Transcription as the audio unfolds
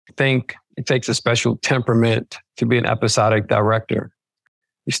I think it takes a special temperament to be an episodic director.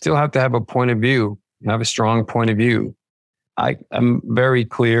 You still have to have a point of view, have a strong point of view. I'm very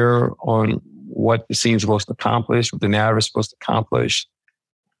clear on what the scene's supposed to accomplish, what the narrative's supposed to accomplish.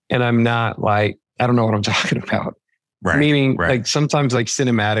 And I'm not like, I don't know what I'm talking about. Right. Meaning, like sometimes like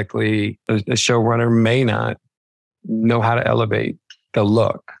cinematically, a showrunner may not know how to elevate the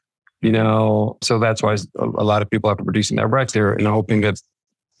look, you know? So that's why a lot of people have to produce and direct there and hoping that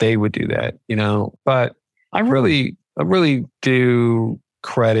they would do that, you know? But I really do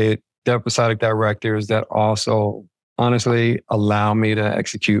credit the episodic directors that also honestly allow me to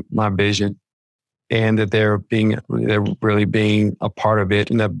execute my vision and that they're really being a part of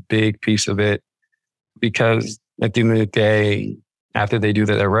it and a big piece of it. Because at the end of the day, after they do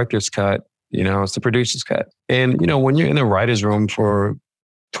the director's cut, you know, it's the producer's cut. And, you know, when you're in the writer's room for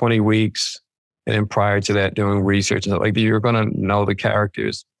 20 weeks and then prior to that doing research, and like you're going to know the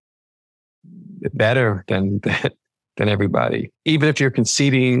characters better than everybody. Even if you're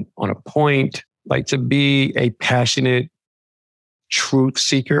conceding on a point, like to be a passionate truth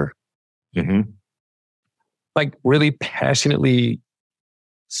seeker, like really passionately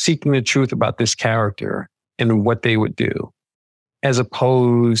seeking the truth about this character and what they would do, as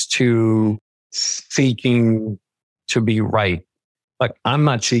opposed to seeking to be right. Like I'm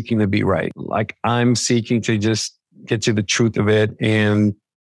not seeking to be right. Like I'm seeking to just get to the truth of it. And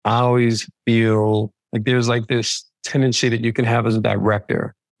I always feel like there's like this tendency that you can have as a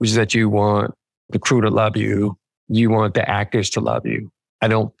director, which is that you want the crew to love you. You want the actors to love you. I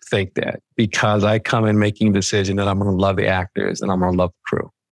don't think that, because I come in making a decision that I'm going to love the actors and I'm going to love the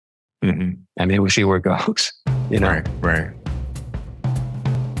crew. And then we see where it goes, you know? Right.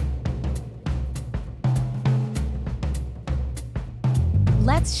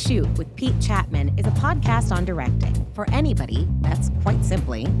 Let's Shoot with Pete Chapman is a podcast on directing for anybody that's, quite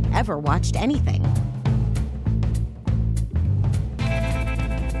simply, ever watched anything.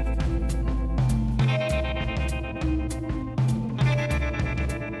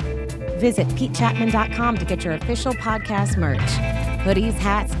 Visit PeteChapman.com to get your official podcast merch. Hoodies,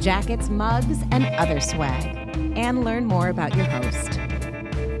 hats, jackets, mugs, and other swag. And learn more about your host.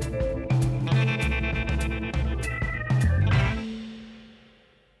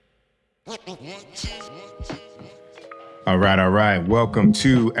 All right. Welcome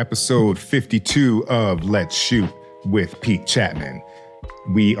to episode 52 of Let's Shoot with Pete Chapman.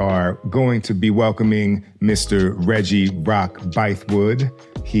 We are going to be welcoming Mr. Reggie Rock Bythewood.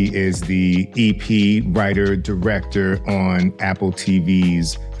 He is the EP writer, director on Apple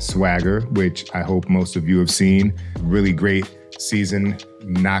TV's Swagger, which I hope most of you have seen. Really great season,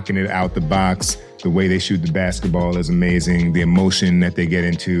 knocking it out the box. The way they shoot the basketball is amazing. The emotion that they get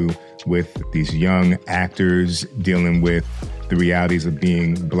into with these young actors dealing with the realities of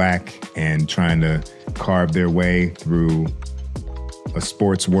being Black and trying to carve their way through a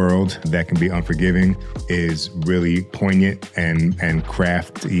sports world that can be unforgiving is really poignant and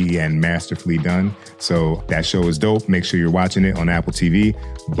crafty and masterfully done. So that show is dope. Make sure you're watching it on Apple TV.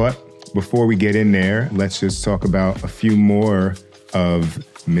 But before we get in there, let's just talk about a few more of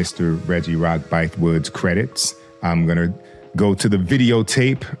Mr. Reggie Rock Bythewood's credits. I'm going to go to the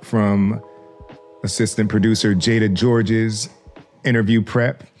videotape from assistant producer Jada George's interview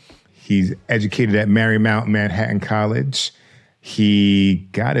prep. He's educated at Marymount Manhattan College. He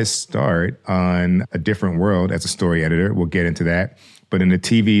got his start on A Different World as a story editor. We'll get into that. But in the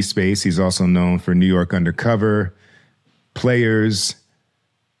TV space, he's also known for New York Undercover, Players,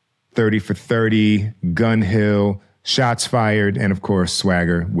 30 for 30, Gun Hill, Shots Fired, and of course,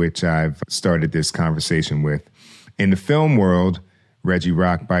 Swagger, which I've started this conversation with. In the film world, Reggie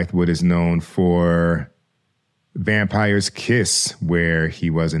Rock Bythewood is known for Vampire's Kiss, where he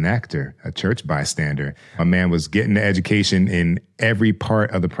was an actor, a church bystander. A man was getting the education in every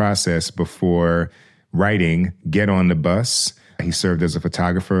part of the process before writing Get on the Bus. He served as a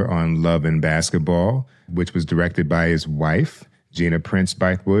photographer on Love and Basketball, which was directed by his wife, Gina Prince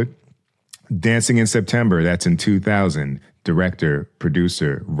Bythewood. Dancing in September, that's in 2000, director,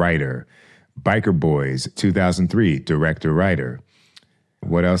 producer, writer. Biker Boys, 2003, director, writer.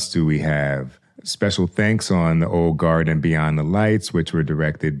 What else do we have? Special thanks on The Old Guard and Beyond the Lights, which were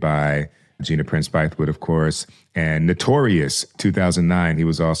directed by Gina Prince Bythewood, of course. And Notorious, 2009, he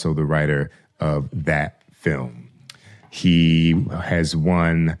was also the writer of that film. He has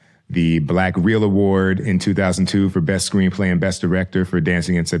won the Black Reel Award in 2002 for Best Screenplay and Best Director for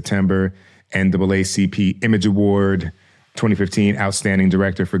Dancing in September, NAACP Image Award, 2015 Outstanding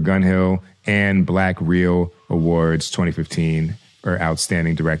Director for Gun Hill, and Black Reel Awards 2015 for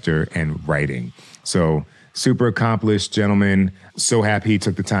Outstanding Director and Writing. So super accomplished gentleman. So happy he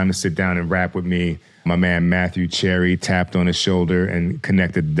took the time to sit down and rap with me. My man Matthew Cherry tapped on his shoulder and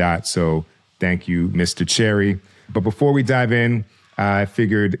connected the dots. So thank you, Mr. Cherry. But before we dive in, I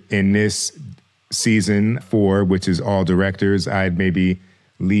figured in this season 4, which is all directors, I'd maybe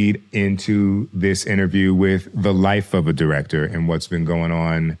lead into this interview with the life of a director and what's been going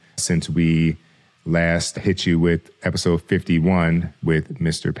on since we last hit you with episode 51 with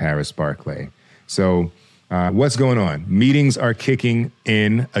Mr. Paris Barclay. So what's going on? Meetings are kicking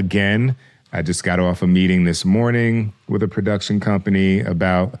in again. I just got off a meeting this morning with a production company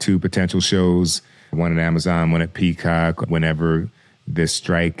about 2 potential shows, one at Amazon, one at Peacock. Whenever this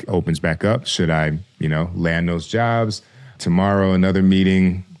strike opens back up, should I, land those jobs? Tomorrow, another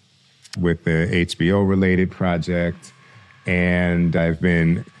meeting with the HBO-related project. And I've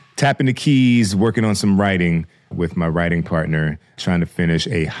been tapping the keys, working on some writing with my writing partner, trying to finish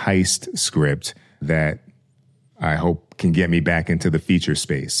a heist script that I hope can get me back into the feature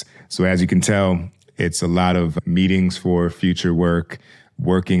space. So as you can tell, it's a lot of meetings for future work,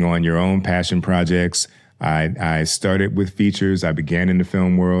 working on your own passion projects. I started with features. I began in the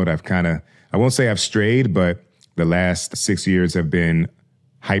film world. I won't say I've strayed, but the last 6 years have been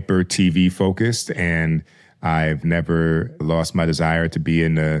hyper TV focused, and I've never lost my desire to be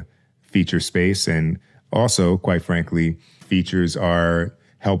in the feature space. And also, quite frankly, features are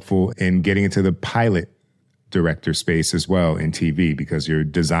helpful in getting into the pilot director space as well in TV, because you're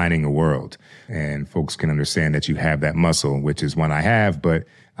designing a world and folks can understand that you have that muscle, which is one I have, but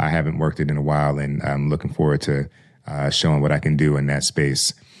I haven't worked it in a while, and I'm looking forward to showing what I can do in that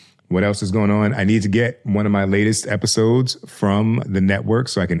space. What else is going on? I need to get one of my latest episodes from the network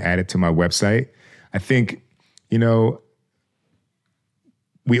so I can add it to my website. I think,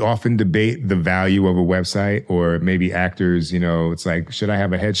 we often debate the value of a website, or maybe actors, it's like, should I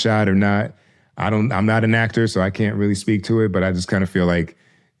have a headshot or not? I'm not an actor, so I can't really speak to it, but I just kind of feel like,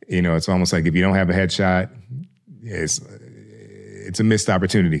 it's almost like if you don't have a headshot, it's a missed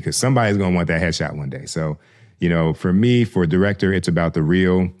opportunity, because somebody's going to want that headshot one day. So, for me, for a director, it's about the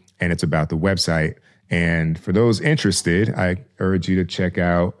reel and it's about the website. And for those interested, I urge you to check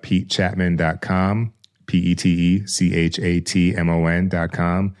out PeteChatmon.com,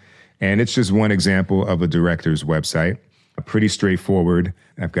 PeteChatmon.com. And it's just one example of a director's website. Pretty straightforward.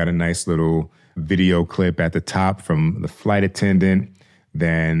 I've got a nice little video clip at the top from the flight attendant.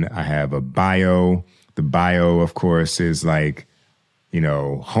 Then I have a bio. The bio, of course, is like,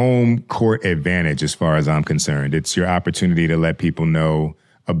 home court advantage as far as I'm concerned. It's your opportunity to let people know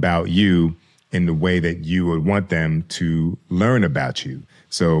about you in the way that you would want them to learn about you.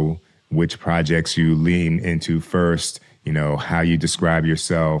 So which projects you lean into first, how you describe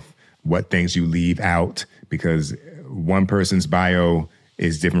yourself, what things you leave out, because one person's bio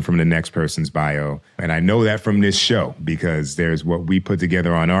is different from the next person's bio. And I know that from this show, because there's what we put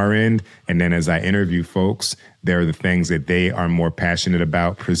together on our end. And then as I interview folks, there are the things that they are more passionate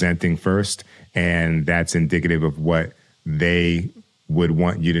about presenting first. And that's indicative of what they would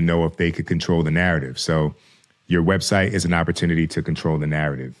want you to know if they could control the narrative. So your website is an opportunity to control the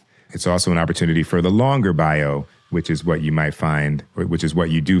narrative. It's also an opportunity for the longer bio, which is what you might find, which is what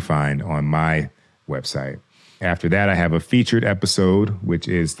you do find on my website. After that, I have a featured episode, which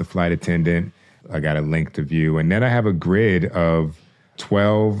is the flight attendant. I got a link to view. And then I have a grid of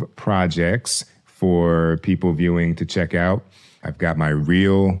 12 projects for people viewing to check out. I've got my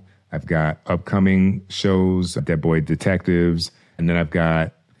reel. I've got upcoming shows, Dead Boy Detectives. And then I've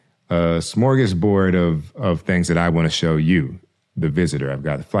got a smorgasbord of things that I want to show you, the visitor. I've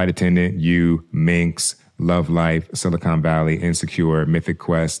got the flight attendant, you, Minx, Love Life, Silicon Valley, Insecure, Mythic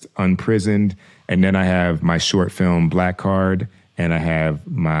Quest, Unprisoned. And then I have my short film, Black Card, and I have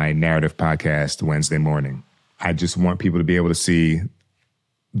my narrative podcast, Wednesday Morning. I just want people to be able to see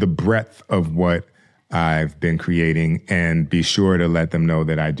the breadth of what I've been creating, and be sure to let them know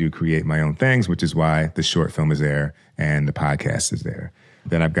that I do create my own things, which is why the short film is there and the podcast is there.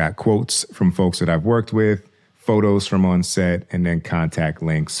 Then I've got quotes from folks that I've worked with, photos from on set, and then contact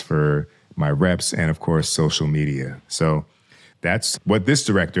links for my reps, and of course, social media. So that's what this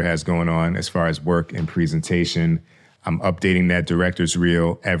director has going on as far as work and presentation. I'm updating that director's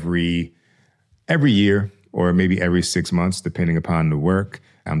reel every year, or maybe every 6 months, depending upon the work.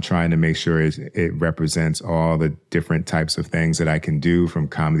 I'm trying to make sure it represents all the different types of things that I can do, from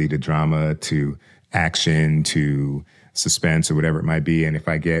comedy to drama to action to suspense or whatever it might be. And if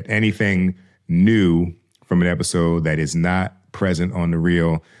I get anything new from an episode that is not present on the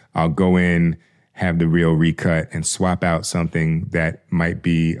reel, I'll go in, have the reel recut, and swap out something that might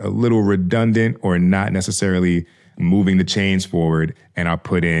be a little redundant or not necessarily moving the chains forward, and I'll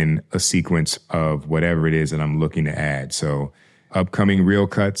put in a sequence of whatever it is that I'm looking to add. So upcoming reel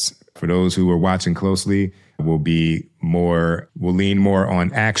cuts, for those who are watching closely, will lean more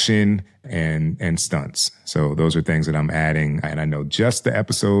on action and stunts. So those are things that I'm adding, and I know just the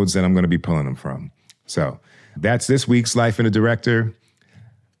episodes that I'm going to be pulling them from. So that's this week's Life in a Director.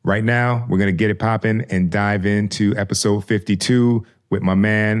 Right now, we're going to get it popping and dive into episode 52 with my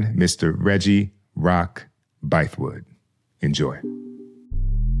man, Mr. Reggie Rock Bythewood. Enjoy.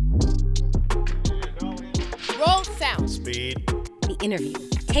 Roll sound. Speed. The interview.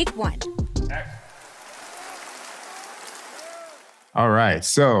 Take one. All right.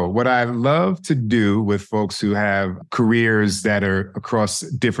 So what I love to do with folks who have careers that are across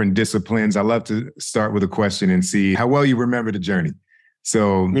different disciplines, I love to start with a question and see how well you remember the journey.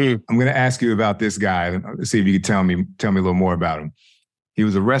 So I'm going to ask you about this guy. Let's see if you can tell me a little more about him. He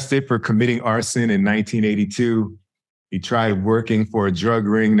was arrested for committing arson in 1982. He tried working for a drug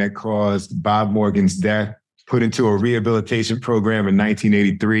ring that caused Bob Morgan's death, put into a rehabilitation program in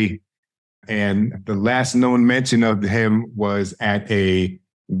 1983. And the last known mention of him was at a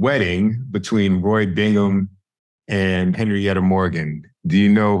wedding between Roy Bingham and Henrietta Morgan. Do you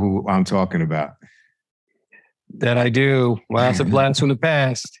know who I'm talking about? That I do. Well, that's a blast from the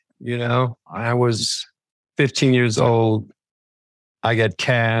past. You know, I was 15 years old. I got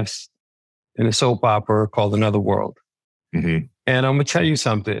cast in a soap opera called Another World. Mm-hmm. And I'm going to tell you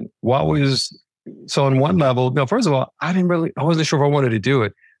something. So on one level, first of all, I wasn't sure if I wanted to do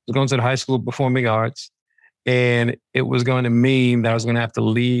it. I was going to the high school of performing arts, and it was going to mean that I was going to have to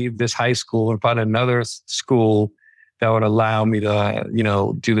leave this high school and find another school that would allow me to,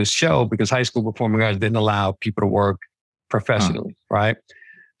 do this show, because high school performing arts didn't allow people to work professionally, right?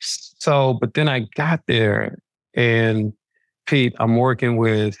 So, but then I got there, and Pete, I'm working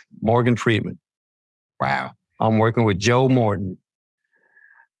with Morgan Freeman. Wow. I'm working with Joe Morton.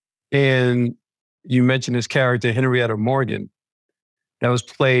 And you mentioned this character, Henrietta Morgan, that was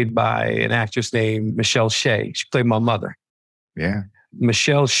played by an actress named Michelle Shea. She played my mother. Yeah.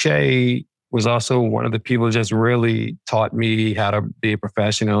 Michelle Shea was also one of the people who just really taught me how to be a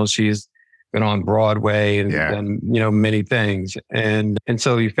professional. She's been on Broadway and done, many things. And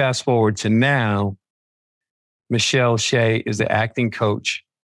so you fast forward to now, Michelle Shea is the acting coach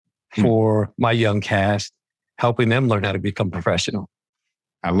for my young cast, helping them learn how to become professional.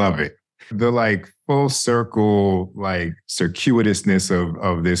 I love it. The full circle, circuitousness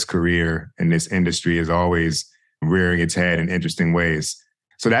of this career and this industry is always rearing its head in interesting ways.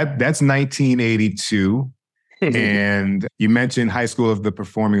 So that's 1982. And you mentioned High School of the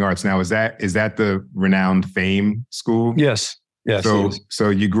Performing Arts. Now, is that the renowned Fame school? Yes. So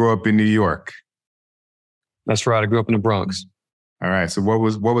you grew up in New York. That's right. I grew up in the Bronx. All right. So what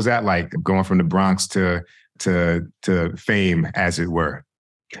was that like, going from the Bronx to Fame, as it were?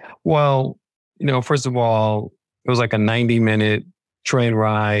 Well, first of all, it was like a 90-minute train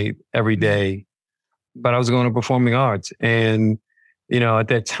ride every day, but I was going to performing arts. And, at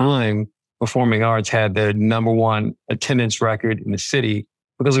that time, performing arts had the number one attendance record in the city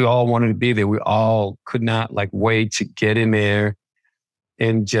because we all wanted to be there. We all could not wait to get in there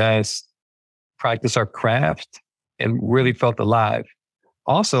and just practice our craft and really felt alive.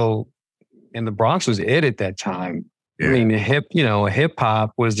 Also, in the Bronx was it at that time. Yeah. I mean, hip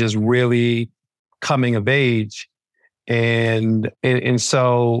hop was just really coming of age. And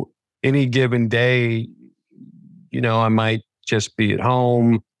so any given day, I might just be at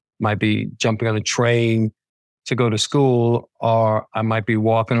home, might be jumping on a train to go to school, or I might be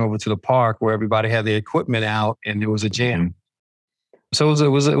walking over to the park where everybody had their equipment out and there was a jam. Mm-hmm. So it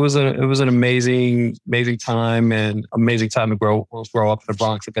was an amazing time, and amazing time to grow up in the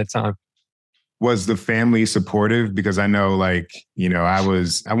Bronx at that time. Was the family supportive? Because I know, I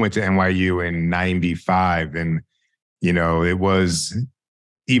went to NYU in 95, and, it was,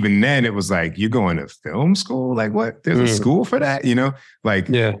 even then it was you're going to film school? What? There's a school for that?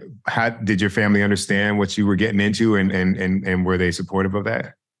 How did your family understand what you were getting into, and were they supportive of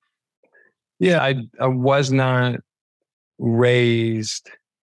that? Yeah, I was not raised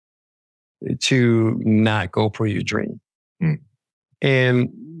to not go for your dream. And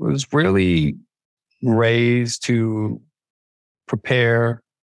was really raised to prepare,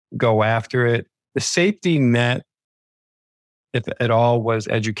 go after it. The safety net, if at all, was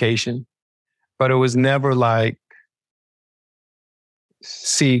education, but it was never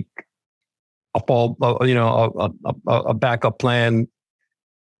seek a backup plan,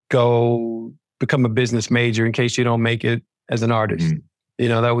 go become a business major in case you don't make it as an artist.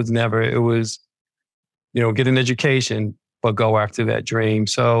 That was never, it was, get an education, but go after that dream.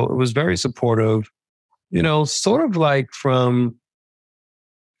 So it was very supportive. sort of like from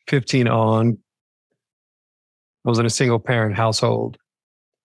 15 on, I was in a single parent household.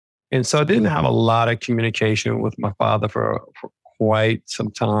 And so I didn't have a lot of communication with my father for quite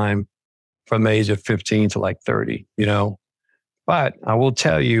some time, from the age of 15 to like 30, But I will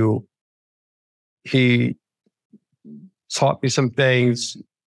tell you, he taught me some things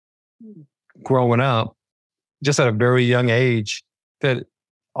growing up, just at a very young age, that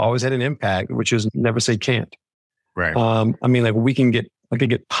always had an impact, which is never say can't. Right. I could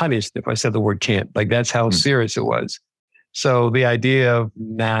get punished if I said the word can't. Like, that's how serious it was. So the idea of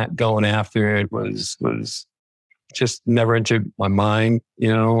not going after it was just never entered my mind,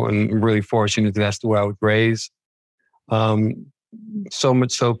 and I'm really fortunate that's the way I was raised. So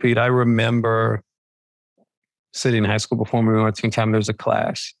much so, Pete, I remember sitting in high school performing arts. One time there was a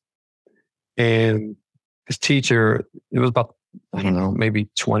class, and this teacher, it was about, I don't know, maybe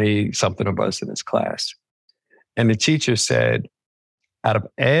 20 something of us in this class. And the teacher said, out of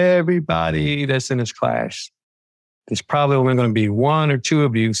everybody that's in this class, there's probably only going to be one or two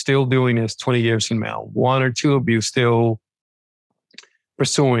of you still doing this 20 years from now. One or two of you still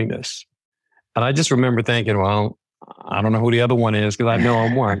pursuing this. And I just remember thinking, well, I don't know who the other one is, because I know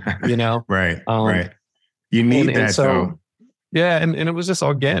I'm one, Right, right. You need that, though. Yeah, and it was just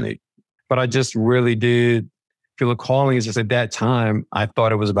organic. But I just really did feel a calling. It's just at that time, I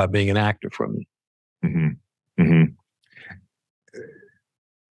thought it was about being an actor for me. Mm-hmm. Mm-hmm.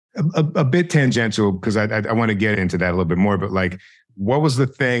 A bit tangential, because I want to get into that a little bit more, but like, what was the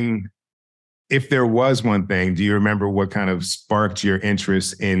thing, if there was one thing, do you remember what kind of sparked your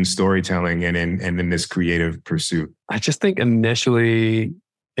interest in storytelling and in this creative pursuit? I just think initially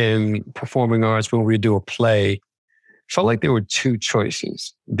in performing arts, when we do a play, felt like there were two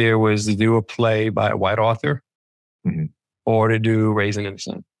choices. There was to do a play by a white author, or to do Raisin in the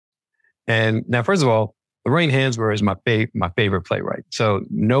Sun. And now, first of all, Lorraine Hansberry is my favorite playwright. So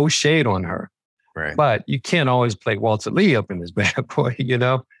no shade on her. Right. But you can't always play Walter Lee up in this bad boy,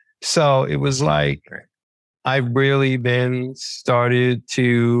 So it was like, I really then started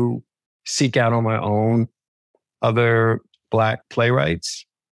to seek out on my own other Black playwrights.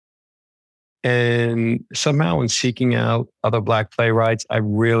 And somehow in seeking out other Black playwrights, I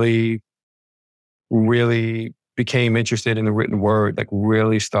really, really became interested in the written word, like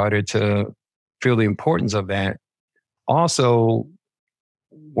really started to feel the importance of that. Also,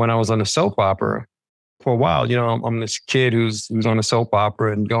 when I was on a soap opera for a while, I'm this kid who's on a soap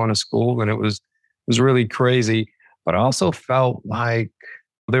opera and going to school, and it was really crazy. But I also felt like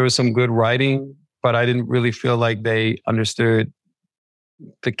there was some good writing, but I didn't really feel like they understood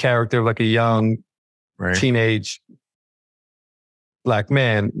the character of like a young teenage Black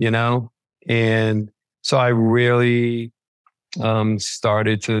man, And so I really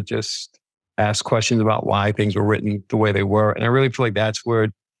started to just ask questions about why things were written the way they were. And I really feel like that's where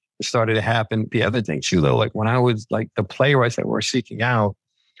it started to happen. The other thing too, though, like when I was like the playwrights that we're seeking out,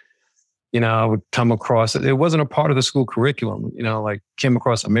 I would come across, it wasn't a part of the school curriculum, like came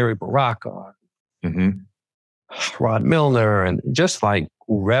across Amiri Baraka, Rod Milner, and just like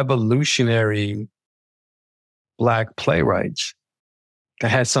revolutionary Black playwrights that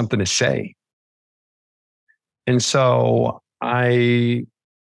had something to say. And so I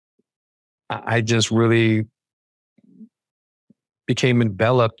just really became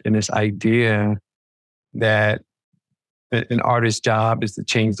enveloped in this idea that an artist's job is to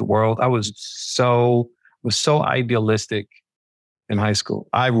change the world. I was so idealistic in high school.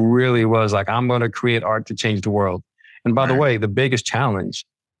 I really was like, I'm going to create art to change the world. And by the way, the biggest challenge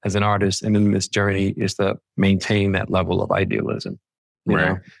as an artist and in this journey is to maintain that level of idealism. You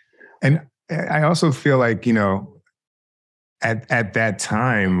know? And I also feel like, at that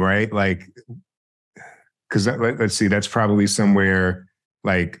time, right? Like, because let's see, that's probably somewhere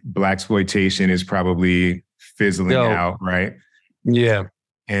like Blaxploitation is probably fizzling out, right? Yeah.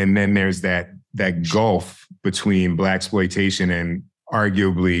 And then there's that gulf between Blaxploitation and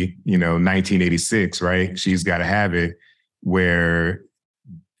arguably, 1986, right? She's Gotta Have It, where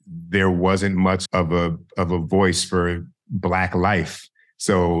there wasn't much of a voice for Black life.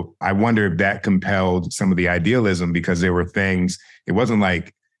 So I wonder if that compelled some of the idealism, because there were things, it wasn't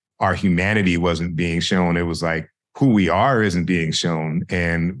like our humanity wasn't being shown. It was like who we are isn't being shown.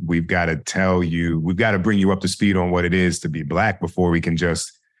 And we've got to bring you up to speed on what it is to be Black before we can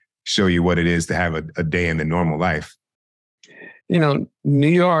just show you what it is to have a day in the normal life. New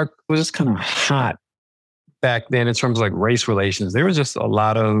York was just kind of hot back then in terms of like race relations. There was just a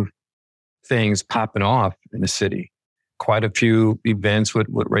lot of things popping off in the city. Quite a few events with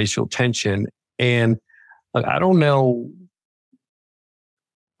racial tension. And I don't know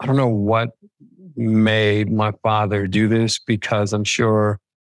what made my father do this because I'm sure,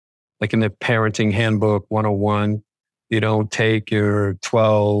 like in the parenting handbook 101, you don't take your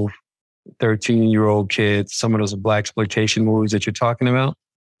 12, 13-year-old kids, some of those blaxploitation movies that you're talking about.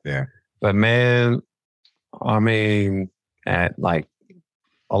 Yeah. But man, I mean, at like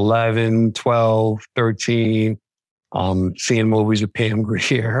 11, 12, 13, seeing movies with Pam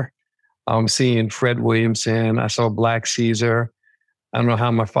Grier. I'm seeing Fred Williamson. I saw Black Caesar. I don't know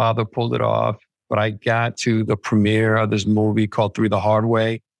how my father pulled it off, but I got to the premiere of this movie called Through the Hard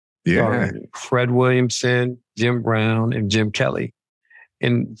Way. Yeah. Fred Williamson, Jim Brown, and Jim Kelly.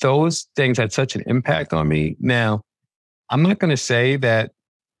 And those things had such an impact on me. Now, I'm not going to say that,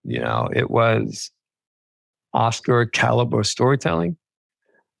 it was Oscar caliber storytelling,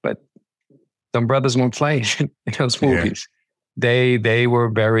 but them brothers weren't playing in those movies. Yeah. They were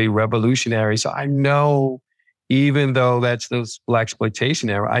very revolutionary. So I know, even though that's those blaxploitation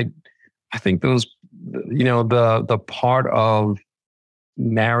era, I think those, the part of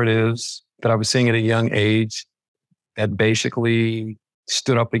narratives that I was seeing at a young age that basically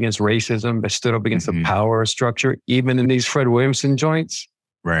stood up against racism, that stood up against the power structure, even in these Fred Williamson joints,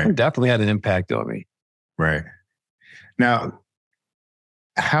 right, definitely had an impact on me. Right. Now,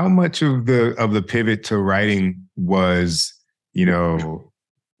 how much of the pivot to writing was,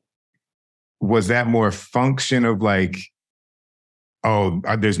 was that more a function of like, oh,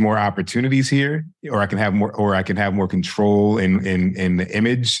 there's more opportunities here, or I can have more control in the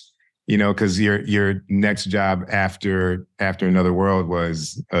image, because your next job after Another World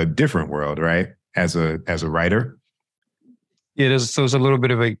was a different world, right? As a writer. Yeah, there's a little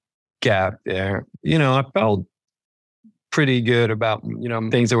bit of a gap there. I felt pretty good about,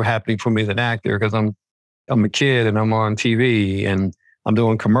 things that were happening for me as an actor, because I'm a kid and I'm on TV and I'm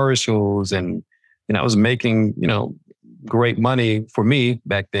doing commercials, and, I was making, great money for me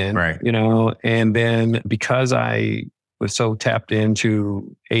back then, right. And then because I was so tapped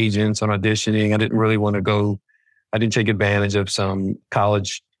into agents on auditioning, I didn't really want to go. I didn't take advantage of some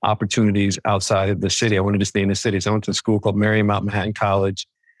college opportunities outside of the city. I wanted to stay in the city. So I went to a school called Marymount Manhattan College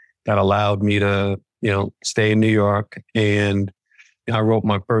that allowed me to, stay in New York. And I wrote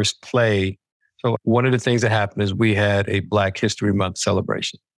my first play. So one of the things that happened is we had a Black History Month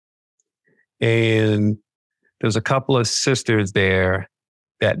celebration. And there was a couple of sisters there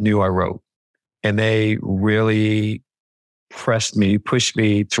that knew I wrote. And they really pushed me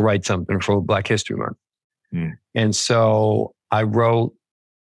to write something for Black History Month. Mm. And so I wrote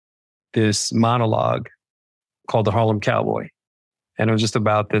this monologue called The Harlem Cowboy. And it was just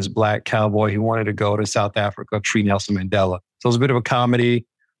about this Black cowboy who wanted to go to South Africa, treat Nelson Mandela. So it was a bit of a comedy,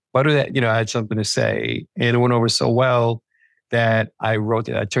 but that, I had something to say. And it went over so well that I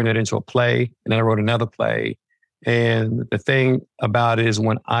turned it into a play, and then I wrote another play. And the thing about it is,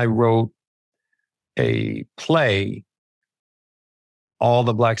 when I wrote a play, all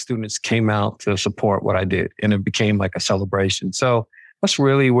the Black students came out to support what I did, and it became like a celebration. So that's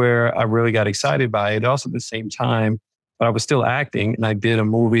really where I really got excited by it. Also at the same time, but I was still acting, and I acted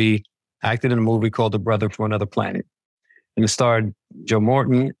in a movie called The Brother from Another Planet. And it starred Joe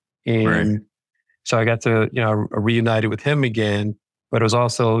Morton. And right. So I got to, reunited with him again, but it was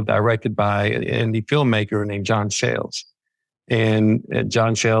also directed by an indie filmmaker named John Sayles. And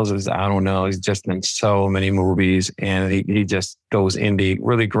John Sayles is, I don't know, he's just in so many movies, and he just goes indie,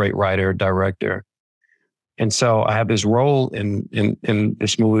 really great writer, director. And so I have this role in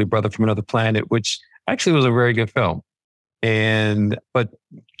this movie, Brother from Another Planet, which actually was a very good film. But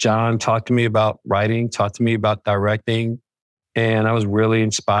John talked to me about writing, talked to me about directing, and I was really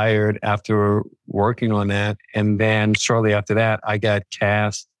inspired after working on that. And then shortly after that, I got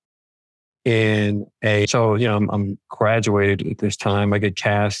cast I'm graduated at this time. I get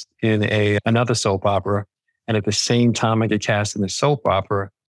cast in another soap opera. And at the same time I get cast in the soap opera,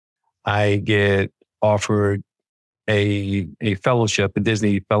 I get offered a fellowship, the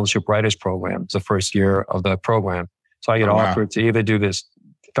Disney Fellowship Writers Program. It's the first year of the program. So I get offered to either do this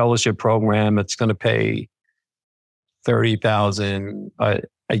fellowship program that's going to pay $30,000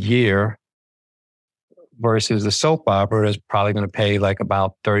 a year, versus the soap opera is probably going to pay like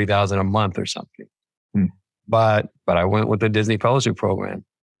about $30,000 a month or something. Hmm. But I went with the Disney Fellowship Program,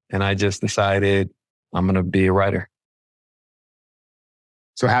 and I just decided I'm going to be a writer.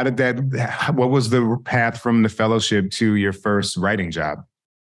 So what was the path from the fellowship to your first writing job?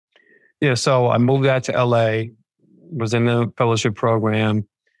 Yeah, so I moved out to LA, was in the fellowship program.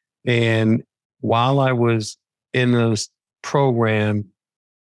 And while I was in this program,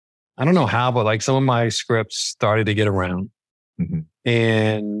 I don't know how, but like some of my scripts started to get around. Mm-hmm.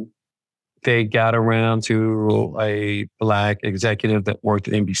 And they got around to a Black executive that worked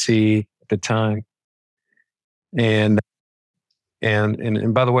at NBC at the time. And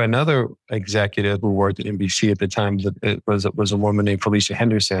by the way, another executive who worked at NBC at the time was a woman named Felicia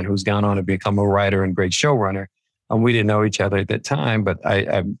Henderson, who's gone on to become a writer and great showrunner. And we didn't know each other at that time, but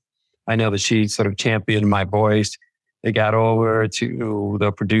I know that she sort of championed my voice. It got over to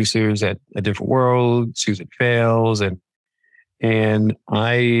the producers at A Different World, Susan Fales, and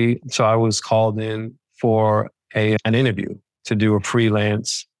I was called in for an interview to do a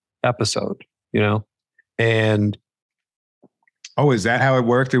freelance episode, and oh, is that how it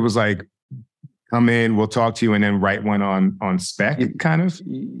worked? It was like, come in, we'll talk to you, and then write one on spec, kind of?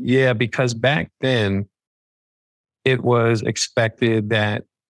 Yeah, because back then it was expected that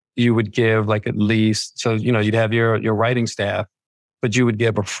you would give like at least, so, you'd have your writing staff, but you would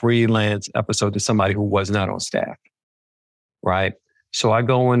give a freelance episode to somebody who was not on staff, right? So I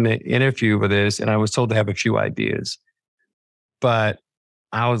go in the interview for this and I was told to have a few ideas, but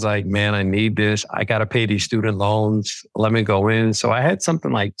I was like, man, I need this. I got to pay these student loans. Let me go in. So I had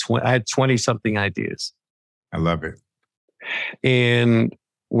something like 20 something ideas. I love it. And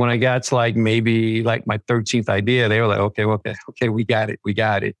when I got to like maybe like my 13th idea, they were like, okay, we got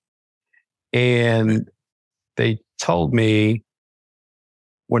it. And they told me,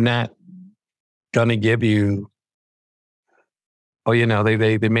 we're not going to give you, they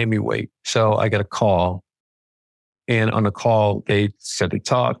made me wait. So I got a call. And on the call, they said they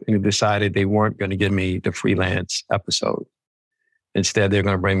talked and they decided they weren't going to give me the freelance episode. Instead, they're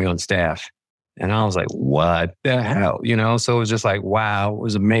going to bring me on staff. And I was like, what the hell? So it was just like, wow, it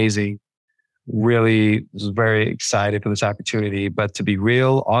was amazing. Really was very excited for this opportunity. But to be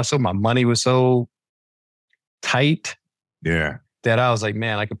real, also, my money was so tight that I was like,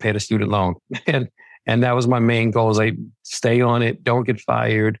 man, I could pay the student loan. And that was my main goal, is like, stay on it, don't get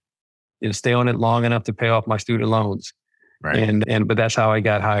fired. Stay on it long enough to pay off my student loans. Right. But that's how I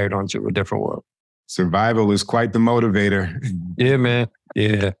got hired onto A Different World. Survival is quite the motivator. Yeah, man.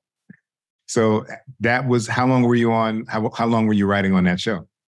 Yeah. So that was, how long were you on? How long were you writing on that show?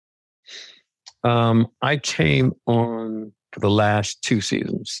 I came on for the last 2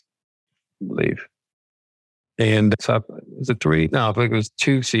 seasons, I believe. And so was it 3? No, I think it was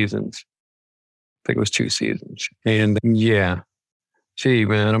 2 seasons. And yeah. Gee,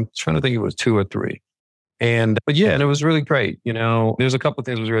 man, I'm trying to think, it was 2 or 3. But it was really great. There's a couple of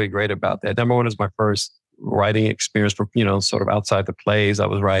things that was really great about that. Number one is my first writing experience for, sort of outside the plays I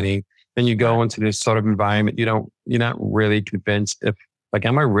was writing. Then you go into this sort of environment, you're not really convinced if, like,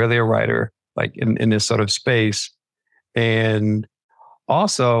 am I really a writer, like in this sort of space? And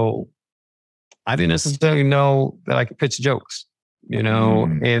also, I didn't necessarily know that I could pitch jokes,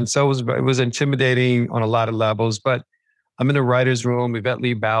 and so it was intimidating on a lot of levels, but I'm in the writer's room. Yvette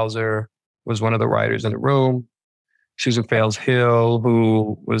Lee Bowser was one of the writers in the room. Susan Fales Hill,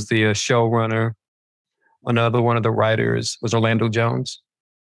 who was the showrunner. Another one of the writers was Orlando Jones.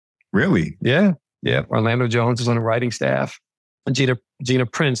 Really? Yeah. Orlando Jones was on the writing staff. And Gina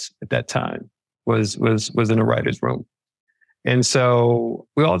Prince at that time was in the writer's room. And so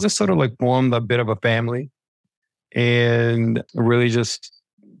we all just sort of like formed a bit of a family and really just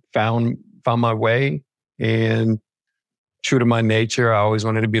found my way. And true to my nature, I always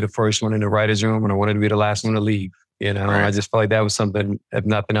wanted to be the first one in the writer's room and I wanted to be the last one to leave. Right. I just felt like that was something, if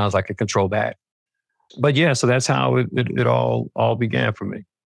nothing else, I could control that. But yeah, so that's how it all began for me.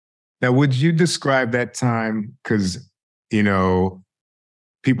 Now, would you describe that time? Because,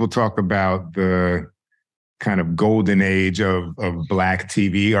 people talk about the kind of golden age of Black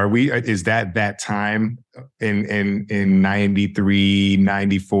TV. Is that time in 93,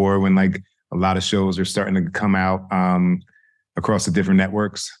 94, when like a lot of shows are starting to come out across the different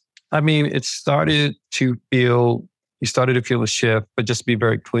networks? I mean, you started to feel a shift, but just to be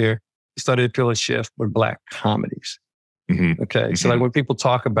very clear, you started to feel a shift with Black comedies. Mm-hmm. Okay. Mm-hmm. So like when people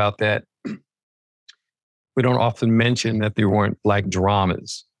talk about that, we don't often mention that there weren't Black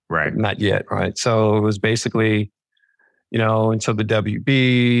dramas. Right. Not yet. Right. So it was basically, until the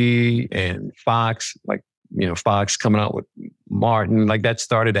WB and Fox, Fox coming out with Martin, like that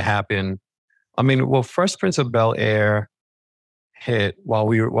started to happen. I mean, well, Fresh Prince of Bel-Air hit while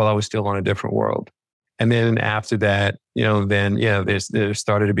I was still on A Different World. And then after that, there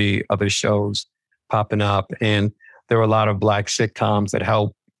started to be other shows popping up. And there were a lot of Black sitcoms that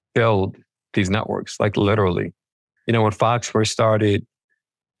helped build these networks, like literally. When Fox first started,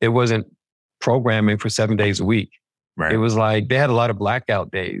 it wasn't programming for 7 days a week. Right. It was like they had a lot of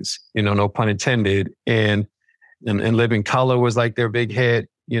blackout days, no pun intended. And Living Color was like their big hit,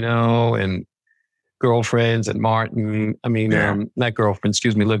 and Girlfriends and Martin. I mean, not Girlfriends,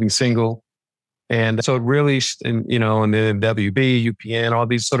 excuse me, Living Single And so it really, and the WB, UPN, all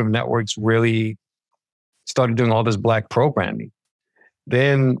these sort of networks really started doing all this Black programming.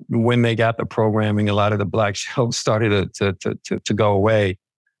 Then when they got the programming, a lot of the Black shows started to go away.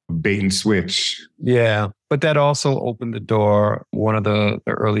 Bait and switch. Yeah. But that also opened the door. One of the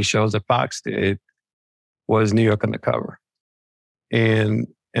early shows that Fox did was New York Undercover. And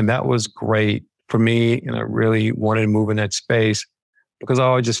that was great for me. And I really wanted to move in that space because I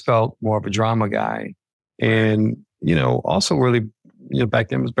always just felt more of a drama guy. And, also really, back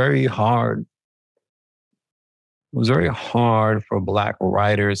then it was very hard. It was very hard for Black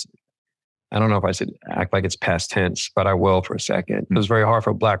writers. I don't know if I should act like it's past tense, but I will for a second. It was very hard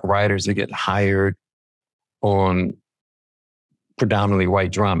for Black writers to get hired on predominantly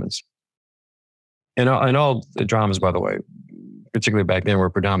white dramas. And all the dramas, by the way, particularly back then, were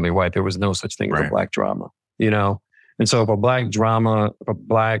predominantly white. There was no such thing as a Black drama, And so if a Black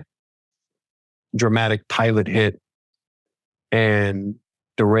dramatic pilot hit and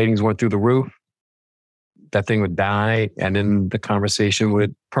the ratings went through the roof, that thing would die. And then the conversation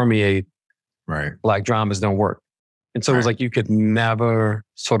would permeate. Right. Black dramas don't work. And so it was like you could never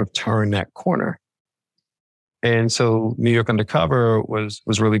sort of turn that corner. And so New York Undercover was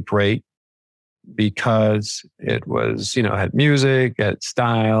really great because it was, had music, had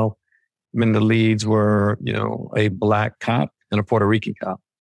style. I mean, the leads were, a Black cop and a Puerto Rican cop.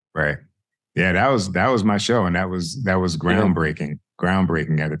 Right. Yeah, that was my show. And that was groundbreaking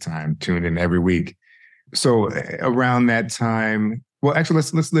at the time. Tuned in every week. So around that time, well, actually,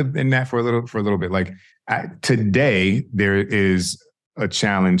 let's live in that for a little bit. Like today, there is a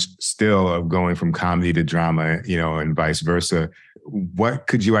challenge still of going from comedy to drama, and vice versa. What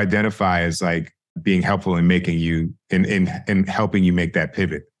could you identify as like being helpful in making you in helping you make that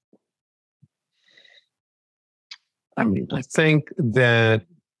pivot? I mean, I think that.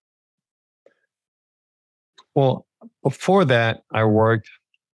 Well, before that, I worked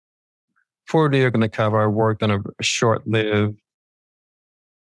for New York Undercover. I worked on a short-lived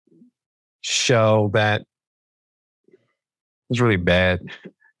show that was really bad.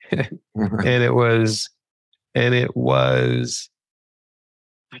 and it was, I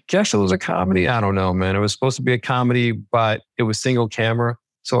guess it was a comedy. I don't know, man. It was supposed to be a comedy, but it was single camera.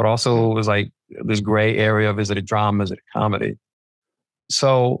 So it also was like this gray area of, is it a drama? Is it a comedy?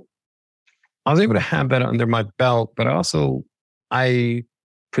 So I was able to have that under my belt, but I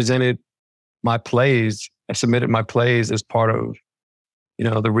presented my plays. I submitted my plays as part of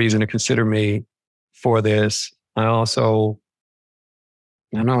the reason to consider me for this. I was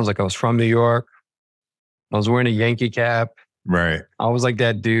from New York. I was wearing a Yankee cap. Right. I was like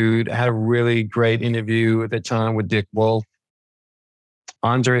that dude. I had a really great interview at the time with Dick Wolf.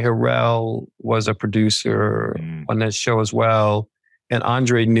 Andre Harrell was a producer on that show as well. And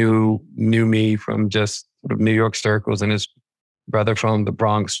Andre knew me from just sort of New York circles, and his brother from the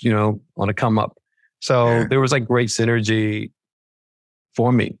Bronx, on a come up. So there was like great synergy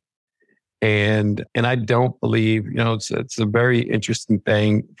for me. And I don't believe, it's a very interesting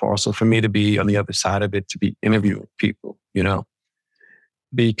thing for me to be on the other side of it, to be interviewing people,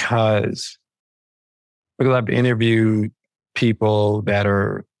 because I've interviewed people that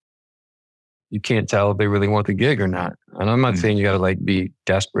you can't tell if they really want the gig or not. And I'm not saying you got to like be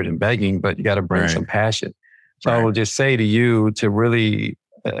desperate and begging, but you got to bring some passion. So I will just say to you, to really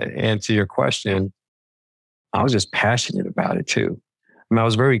answer your question, I was just passionate about it too. I mean, I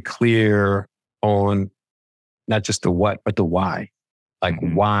was very clear on not just the what, but the why. Like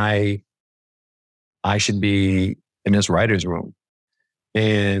why I should be in this writer's room.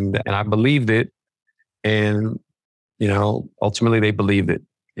 And I believed it. And, ultimately they believed it.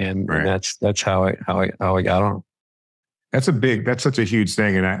 And that's how I got on. That's such a huge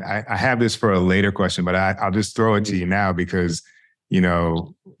thing. And I have this for a later question, but I'll just throw it to you now because,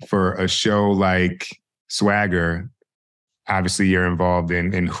 for a show like Swagger, obviously you're involved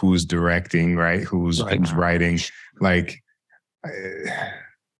in who's directing, right? Who's writing. Like,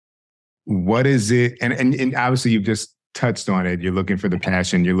 what is it? And obviously you've just touched on it. You're looking for the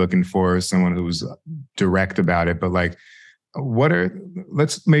passion. You're looking for someone who's direct about it. But like,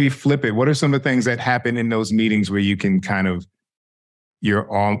 let's maybe flip it. What are some of the things that happen in those meetings where you can kind of, you're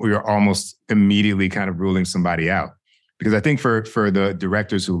almost immediately kind of ruling somebody out? Because I think for the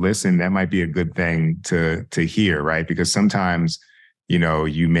directors who listen, that might be a good thing to hear, right? Because sometimes,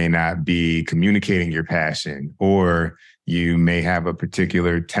 you may not be communicating your passion, or you may have a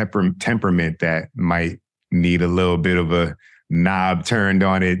particular temperament that might need a little bit of a knob turned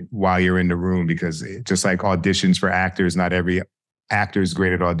on it while you're in the room, because just like auditions for actors, not every actor is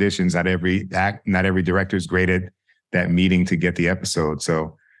great at auditions. Not every director is great at that meeting to get the episode.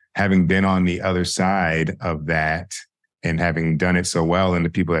 So having been on the other side of that and having done it so well and the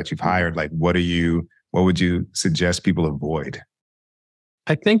people that you've hired, like what would you suggest people avoid?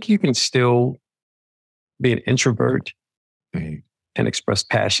 I think you can still be an introvert and express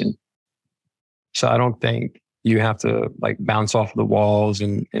passion. So I don't think you have to like bounce off the walls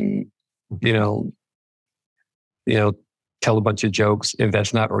and tell a bunch of jokes if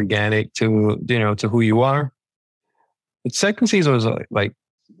that's not organic to who you are. But second season was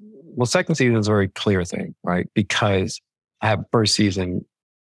second season is a very clear thing, right? Because I have first season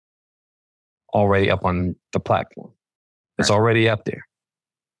already up on the platform. It's already up there.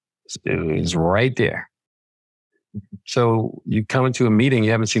 It's right there. So you come into a meeting,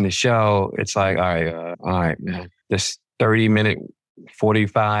 you haven't seen the show. It's like, all right, man, this 30-minute,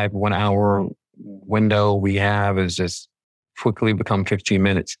 45, 1 hour window we have is just quickly become 15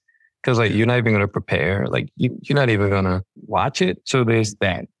 minutes. Because like you're not even going to prepare. Like you're not even going to watch it. So there's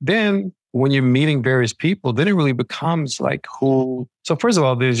that. Then when you're meeting various people, then it really becomes like who. So first of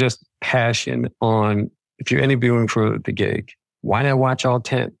all, there's just passion on if you're interviewing for the gig. Why not watch all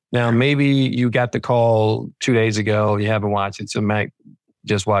 10? Now, maybe you got the call 2 days ago, you haven't watched it, so might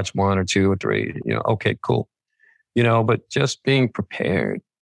just watch 1 or 2 or 3. Okay, cool. But just being prepared,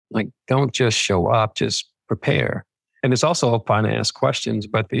 like don't just show up, just prepare. And it's also fun to ask questions,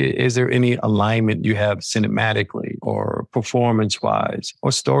 but is there any alignment you have cinematically or performance-wise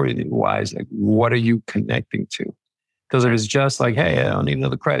or story-wise? Like, what are you connecting to? Because if it's just like, hey, I don't need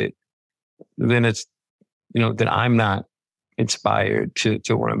another credit, then it's, then I'm not inspired to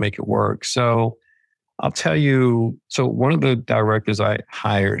want to make it work. So I'll tell you, so one of the directors I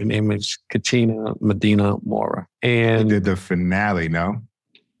hired, her name is Katina Medina Mora. And she did the finale, no?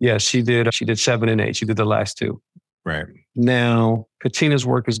 Yeah, she did 7 and 8. She did the last 2. Right. Now, Katina's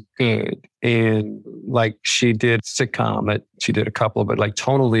work is good. And like she did sitcom, she did a couple, but like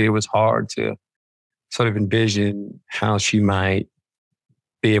tonally, it was hard to sort of envision how she might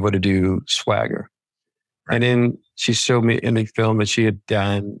be able to do Swagger. Right. And then she showed me in the film that she had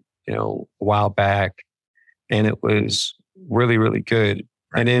done, a while back, and it was really, really good.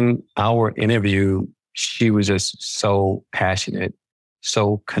 Right. And in our interview, she was just so passionate,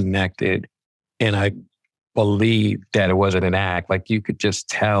 so connected. And I believe that it wasn't an act. Like you could just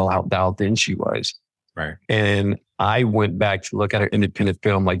tell how dialed in she was. Right. And I went back to look at her independent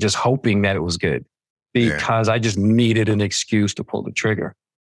film, like just hoping that it was good because I just needed an excuse to pull the trigger.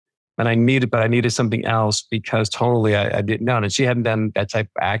 And I needed something else because totally I didn't know. And she hadn't done that type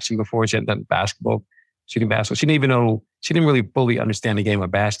of action before. She hadn't done basketball. She didn't even know, she didn't really fully understand the game of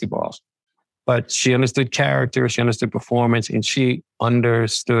basketball. But she understood character, she understood performance, and she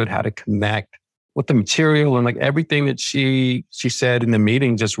understood how to connect with the material. And like everything that she said in the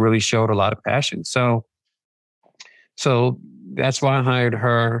meeting just really showed a lot of passion. So that's why I hired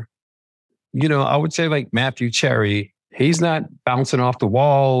her. I would say like Matthew Cherry, he's not bouncing off the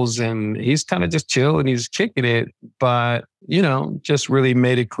walls and he's kind of just chill and he's kicking it, but, just really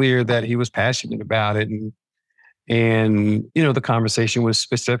made it clear that he was passionate about it. And the conversation was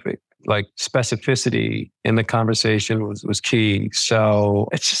specific, like specificity in the conversation was key. So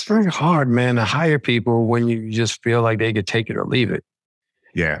it's just very hard, man, to hire people when you just feel like they could take it or leave it.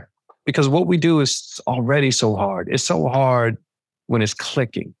 Yeah. Because what we do is already so hard. It's so hard when it's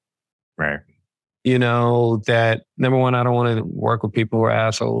clicking. Right. That number one, I don't want to work with people who are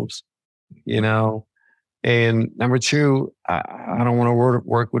assholes, and number two, I don't want to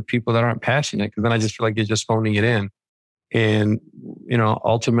work with people that aren't passionate because then I just feel like you're just phoning it in. And,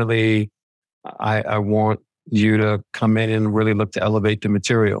 ultimately I want you to come in and really look to elevate the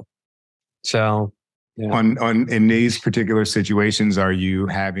material. So yeah. In these particular situations, are you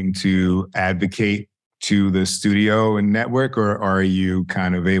having to advocate to the studio and network, or are you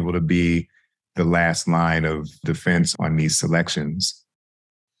kind of able to be the last line of defense on these selections?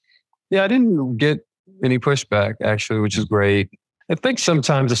 Yeah, I didn't get any pushback actually, which is great. I think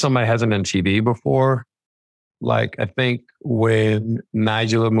sometimes if somebody hasn't done TV before, like I think when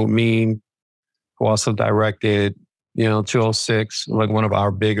Nigel Mumin, who also directed, 206, like one of our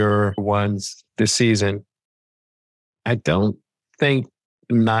bigger ones this season, I don't think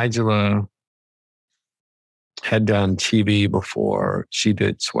Nigella had done TV before she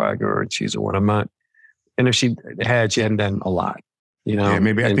did Swagger or Season 1. I'm not, and if she hadn't done a lot, Yeah,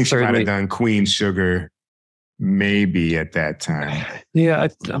 maybe I think she might have done Queen Sugar maybe at that time. Yeah,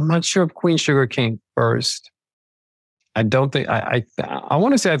 I'm not sure if Queen Sugar came first. I don't think, I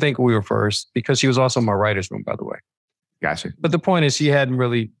want to say I think we were first because she was also in my writer's room, by the way. Gotcha. But the point is she hadn't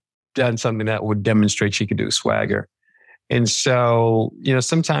really done something that would demonstrate she could do Swagger. And so,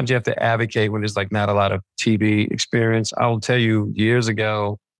 sometimes you have to advocate when there's like not a lot of TV experience. I will tell you, years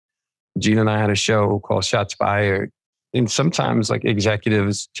ago, Gina and I had a show called Shots Fired. And sometimes like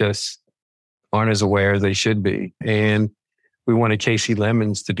executives just aren't as aware as they should be. And we wanted Casey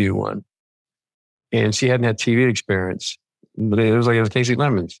Lemons to do one. And she hadn't had TV experience, but it was Casey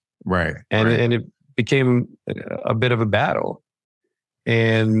Lemons. Right. And, right. and it became a bit of a battle.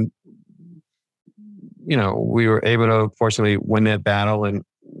 And, we were able to fortunately win that battle, and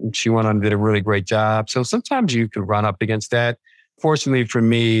she went on and did a really great job. So sometimes you could run up against that. Fortunately for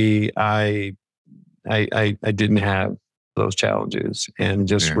me, I didn't have those challenges,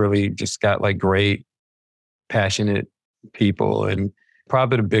 and really just got like great, passionate people. And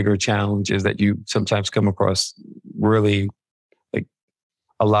probably the bigger challenge is that you sometimes come across really like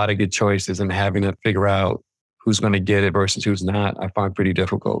a lot of good choices, and having to figure out who's going to get it versus who's not, I find pretty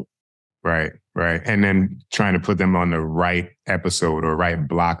difficult. Right. And then trying to put them on the right episode or right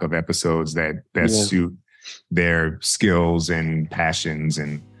block of episodes that suit their skills and passions.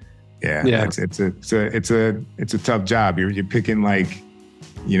 And it's a tough job. You're picking like,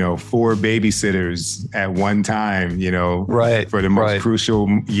 4 babysitters at one time, for the most crucial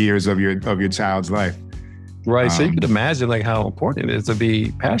years of your child's life. Right. So you can imagine like how important it is to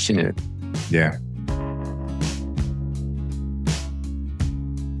be passionate. Yeah.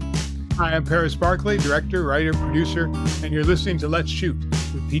 Hi, I'm Paris Barclay, director, writer, producer, and you're listening to Let's Shoot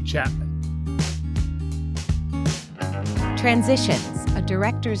with Pete Chapman. Transitions, a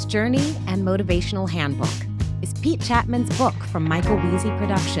director's journey and motivational handbook, is Pete Chapman's book from Michael Weezy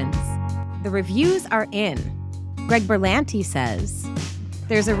Productions. The reviews are in. Greg Berlanti says,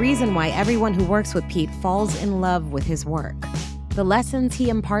 "There's a reason why everyone who works with Pete falls in love with his work. The lessons he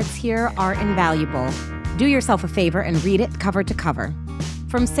imparts here are invaluable. Do yourself a favor and read it cover to cover."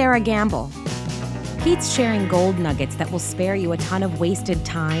 From Sarah Gamble, Pete's sharing gold nuggets that will spare you a ton of wasted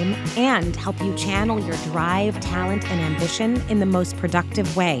time and help you channel your drive, talent, and ambition in the most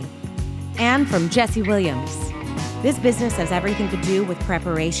productive way. And from Jesse Williams, this business has everything to do with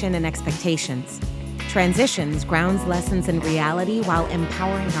preparation and expectations. Transitions grounds lessons in reality while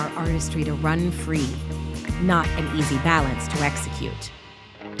empowering our artistry to run free. Not an easy balance to execute.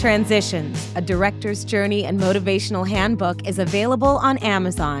 Transitions, a director's journey and motivational handbook, is available on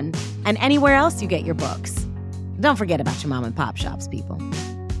Amazon and anywhere else you get your books. Don't forget about your mom and pop shops, people.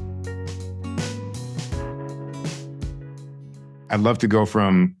 I'd love to go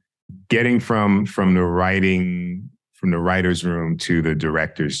from getting from the writer's room to the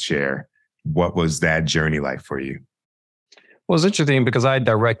director's chair. What was that journey like for you? Well, it's interesting because I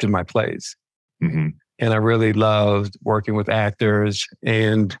directed my plays. Mm-hmm. And I really loved working with actors.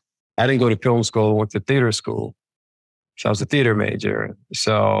 And I didn't go to film school, I went to theater school. So I was a theater major.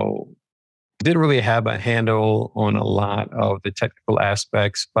 So I didn't really have a handle on a lot of the technical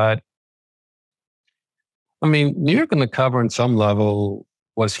aspects. But I mean, New York Undercover on some level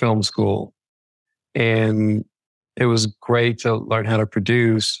was film school. And it was great to learn how to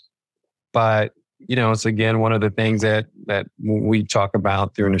produce. But, it's again, one of the things that we talk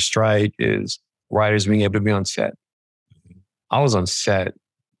about during the strike is writers being able to be on set. I was on set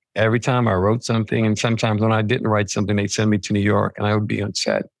every time I wrote something, and sometimes when I didn't write something, they'd send me to New York and I would be on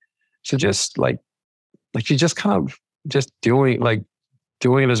set. So just like you just kind of just doing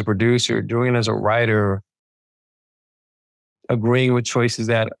it as a producer, doing it as a writer, agreeing with choices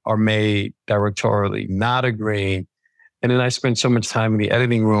that are made directorially, not agreeing. And then I spent so much time in the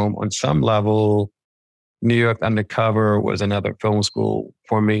editing room. On some level, New York Undercover was another film school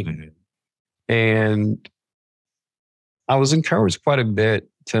for me. Mm-hmm. And I was encouraged quite a bit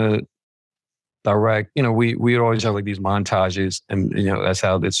to direct. We'd always have like these montages, and that's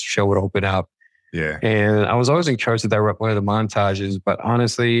how this show would open up. Yeah. And I was always encouraged to direct one of the montages, but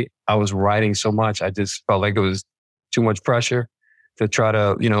honestly, I was writing so much, I just felt like it was too much pressure to try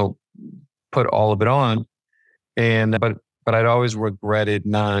to, put all of it on. And but I'd always regretted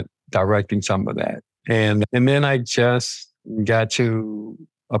not directing some of that. And then I just got to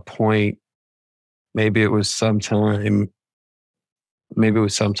a point. Maybe it was sometime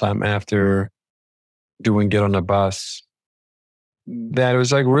after doing Get on the Bus, that it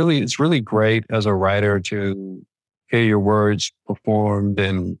was like it's really great as a writer to hear your words performed,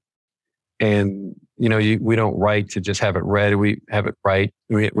 and we don't write to just have it read. We have it right.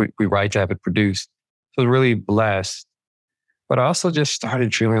 We write to have it produced. So really blessed. But I also just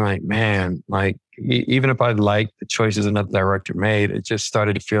started feeling like, man, like even if I liked the choices another director made, it just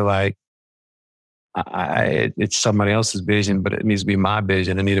started to feel like it's somebody else's vision, but it needs to be my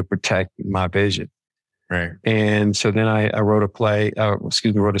vision. I need to protect my vision. Right. And so then I wrote a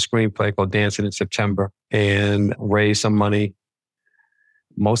screenplay called Dancing in September, and raised some money.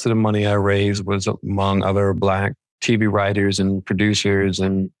 Most of the money I raised was among other Black TV writers and producers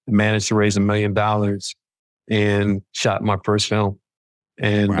and managed to raise $1 million and shot my first film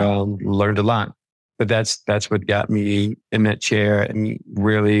and learned a lot. But that's what got me in that chair and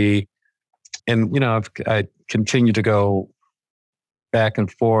really, and, I continue to go back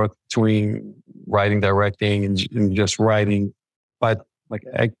and forth between writing, directing, and just writing. But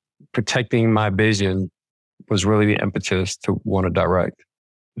protecting my vision was really the impetus to want to direct.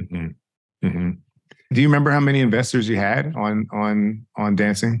 Mm-hmm. Mm-hmm. Do you remember how many investors you had on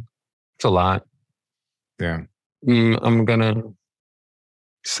dancing? It's a lot. Yeah. I'm going to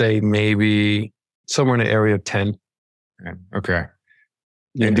say maybe somewhere in the area of 10. Okay.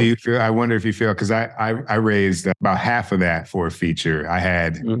 Yeah. And I wonder if you feel, because I raised about half of that for a feature. I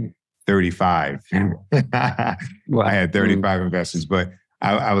had 35. Wow. I had 35 investors, but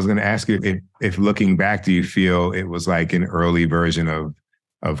I was going to ask you if looking back, do you feel it was like an early version of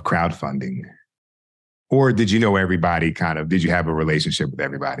crowdfunding? Or did you know everybody did you have a relationship with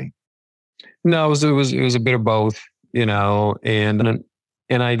everybody? No, it was a bit of both, and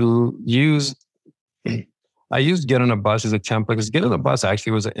I used Get on a Bus as a template, because Get on a Bus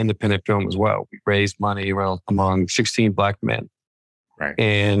actually was an independent film as well. We raised money among 16 Black men. Right.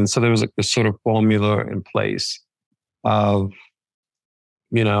 And so there was this sort of formula in place of,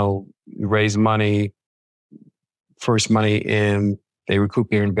 raise money, first money in, they recoup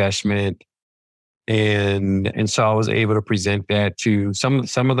their investment. And so I was able to present that to some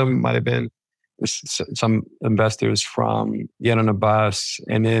of them might have been some investors from Get on a Bus.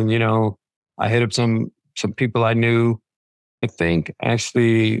 And then, I hit up some people I knew. I think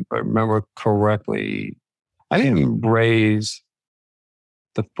actually, if I remember correctly, I didn't raise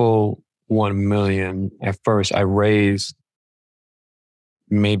the full 1 million at first. I raised,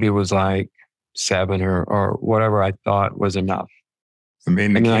 maybe it was like 7 or whatever I thought was enough. Some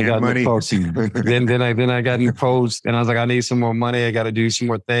in the can money. then I got in the post, and I was like, I need some more money. I got to do some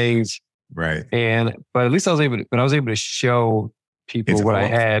more things. Right. But at least I was able to show people what I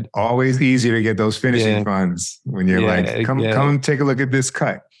had. Always easier to get those finishing funds when you're come take a look at this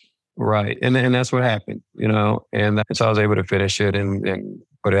cut. Right. And that's what happened, and so I was able to finish it and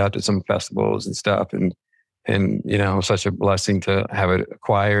put it out to some festivals and stuff. And such a blessing to have it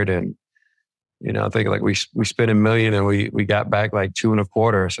acquired. And, I think we spent $1 million and we got back like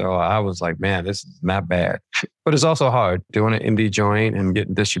 2.25. So I was like, man, this is not bad. But it's also hard doing an indie joint and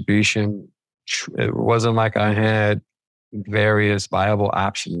getting distribution. It wasn't like I had various viable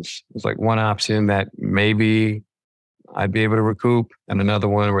options. It was like one option that maybe I'd be able to recoup, and another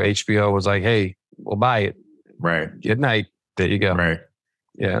one where HBO was like, hey, we'll buy it. Right. Good night. There you go. Right.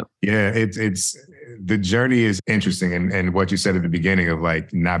 Yeah. Yeah. It's the journey is interesting. And what you said at the beginning of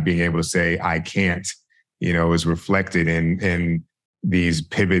not being able to say, I can't, is reflected in these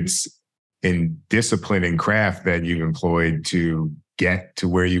pivots in discipline and craft that you've employed to get to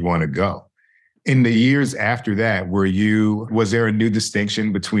where you want to go. In the years after that, was there a new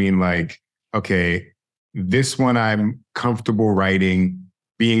distinction between okay, this one I'm comfortable writing,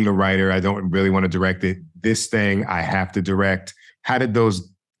 being the writer, I don't really want to direct it. This thing I have to direct. How did those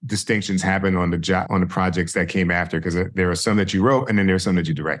distinctions happen on the projects that came after? Because there are some that you wrote and then there are some that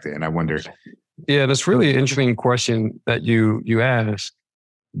you directed. And I wonder. Yeah, that's really an interesting question that you asked,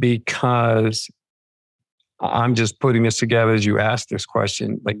 because I'm just putting this together as you asked this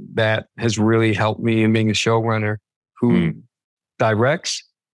question. That has really helped me in being a showrunner who directs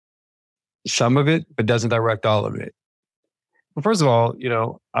some of it, but doesn't direct all of it. Well, first of all,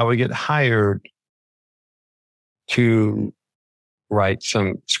 I would get hired to write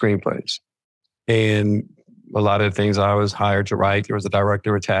some screenplays. And a lot of the things I was hired to write, there was a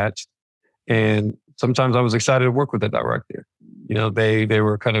director attached. And sometimes I was excited to work with the director. They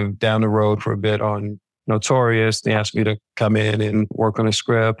were kind of down the road for a bit on Notorious. They asked me to come in and work on a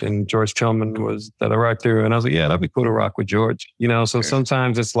script, and George Tillman was the director. And I was like, yeah, that'd be cool to rock with George. So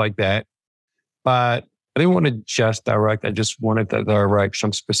sometimes it's like that. But I didn't want to just direct. I just wanted to direct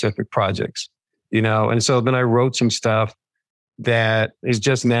some specific projects, And so then I wrote some stuff that is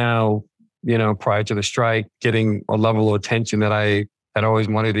just now, prior to the strike, getting a level of attention that I had always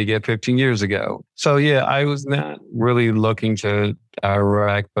wanted to get 15 years ago. So yeah, I was not really looking to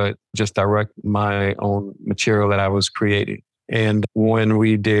direct, but just direct my own material that I was creating. And when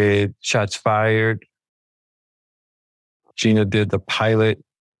we did Shots Fired, Gina did the pilot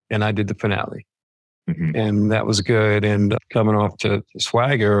and I did the finale. Mm-hmm. And that was good. And coming off to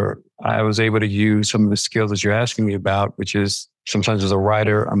Swagger, I was able to use some of the skills that you're asking me about, which is sometimes as a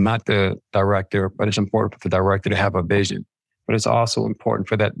writer, I'm not the director, but it's important for the director to have a vision. But it's also important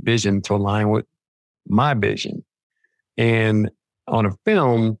for that vision to align with my vision. And on a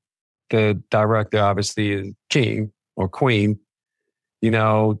film, the director obviously is king or queen,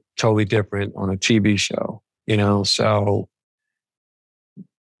 totally different on a TV show, so,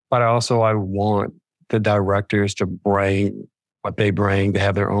 but I want the directors to bring what they bring, to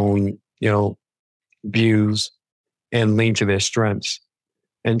have their own, views and lean to their strengths.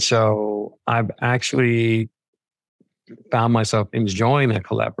 And so I've actually found myself enjoying that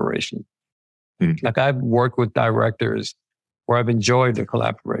collaboration. Like I've worked with directors where I've enjoyed the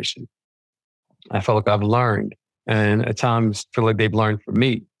collaboration. I feel like I've learned, and at times feel like they've learned from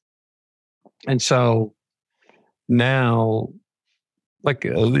me. And so now, like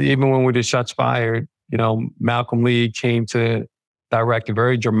even when we did Shots Fired, Malcolm Lee came to direct a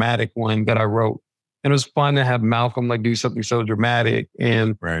very dramatic one that I wrote. And it was fun to have Malcolm do something so dramatic.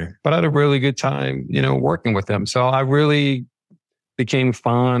 But I had a really good time, working with him. So I really became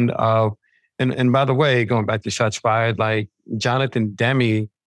fond of, and by the way, going back to Shots Fired, Jonathan Demme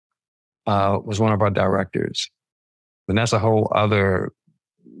was one of our directors. And that's a whole other,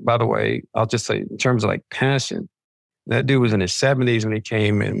 by the way, I'll just say in terms of passion, that dude was in his 70s when he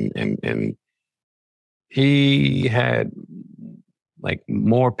came and he had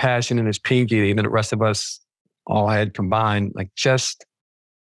more passion in his pinky than the rest of us all had combined.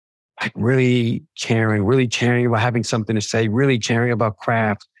 Really caring about having something to say, really caring about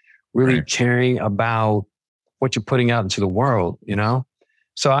craft, really caring about what you're putting out into the world,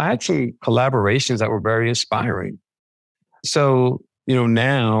 So I had some collaborations that were very inspiring. So,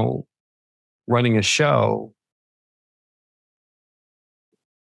 now running a show,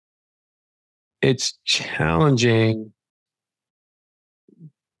 it's challenging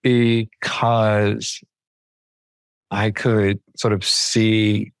because I could sort of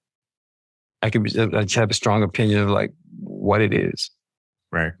see, I have a strong opinion of what it is.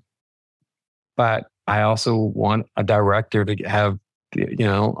 Right. But I also want a director to have,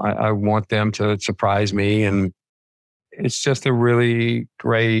 I want them to surprise me. And it's just a really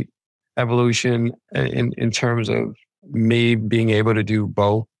great evolution in terms of me being able to do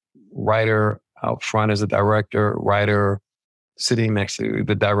both, writer out front as a director, writer sitting next to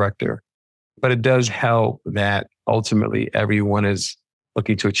the director. But it does help that ultimately everyone is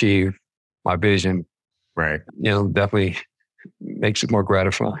looking to achieve my vision. Right. Definitely makes it more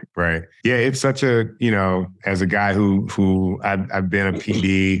gratifying. Right. Yeah, it's such a, as a guy who I've been a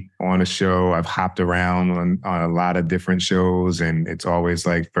PD on a show, I've hopped around on a lot of different shows, and it's always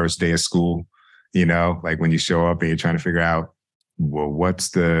first day of school, when you show up and you're trying to figure out, well,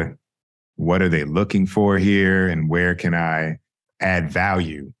 what are they looking for here, and where can I add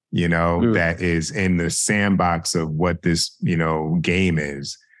value, that is in the sandbox of what this, game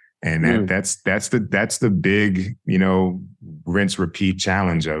is. And that's the big, rinse repeat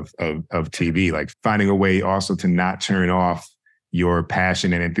challenge of TV, finding a way also to not turn off your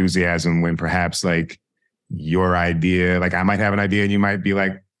passion and enthusiasm when perhaps your idea, I might have an idea and you might be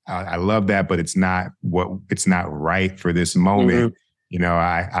I love that, but it's not right for this moment.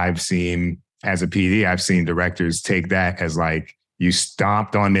 I've seen, as a PD, I've seen directors take that as you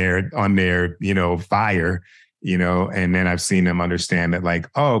stomped on their fire, and then I've seen them understand that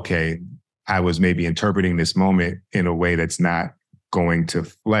oh, okay, I was maybe interpreting this moment in a way that's not going to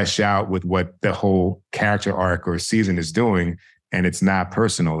flesh out with what the whole character arc or season is doing. And it's not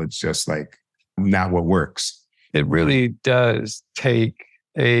personal. It's just not what works. It really does take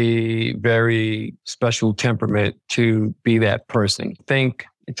a very special temperament to be that person. I think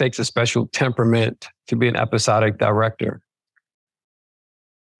it takes a special temperament to be an episodic director.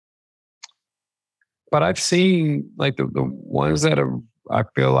 But I've seen the ones that I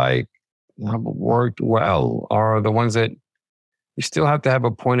feel have worked well are the ones that you still have to have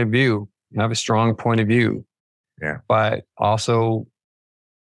a point of view, have a strong point of view. Yeah. But also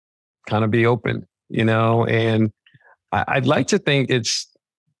kind of be open, and I'd like to think it's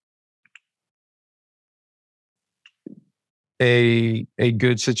a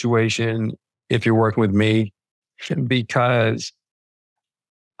good situation if you're working with me, because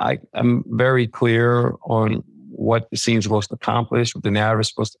I'm very clear on what the scene's supposed to accomplish, what the narrative is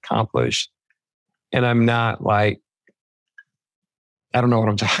supposed to accomplish. And I'm not I don't know what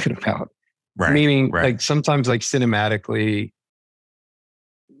I'm talking about. Right. Meaning, sometimes cinematically,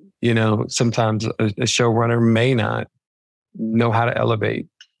 sometimes a showrunner may not know how to elevate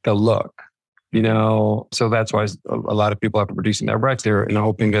the look, So that's why a lot of people have to produce and direct there and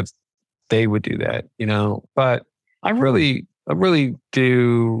hoping that they would do that, But I really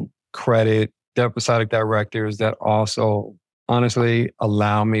do credit the episodic directors that also honestly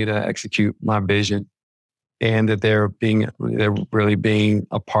allow me to execute my vision, and that they're really being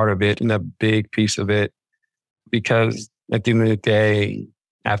a part of it and a big piece of it. Because at the end of the day,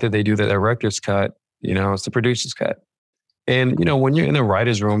 after they do the director's cut, it's the producer's cut. And, when you're in the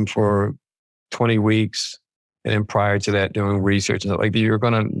writer's room for 20 weeks and then prior to that doing research, and you're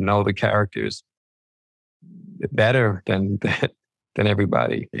going to know the characters better than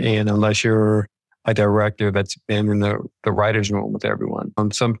everybody. And unless you're a director that's been in the writer's room with everyone.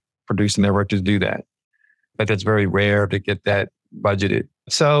 Some producing directors do that, but that's very rare to get that budgeted.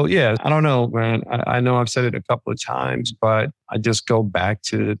 So yeah, I don't know, man. I know I've said it a couple of times, but I just go back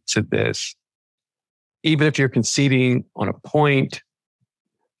to this. Even if you're conceding on a point,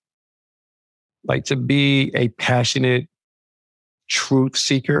 to be a passionate truth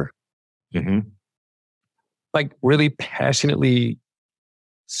seeker, really passionately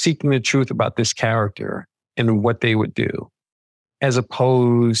seeking the truth about this character and what they would do, as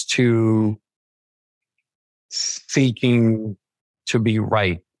opposed to seeking to be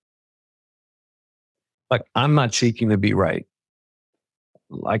right. I'm not seeking to be right.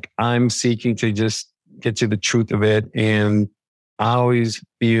 I'm seeking to just get to the truth of it. And I always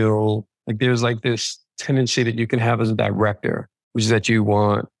feel there's this tendency that you can have as a director, which is that you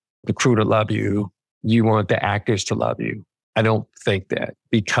want the crew to love you. You want the actors to love you. I don't think that,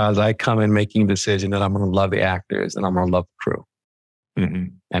 because I come in making a decision that I'm going to love the actors and I'm going to love the crew.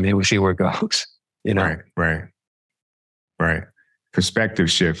 And then we'll see where it goes. Right.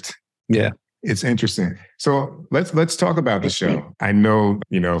 Perspective shift. Yeah. It's interesting. So let's talk about the show. I know,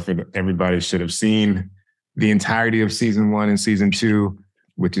 everybody should have seen the entirety of season 1 and season 2,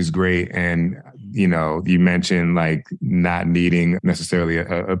 which is great. And, you mentioned not needing necessarily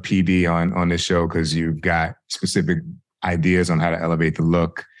a PD on this show because you've got specific ideas on how to elevate the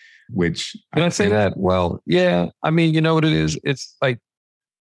look, which... Can I say that? Well, yeah. I mean, you know what it is? It's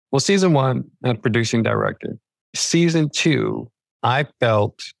season 1, I'm producing director. Season 2, I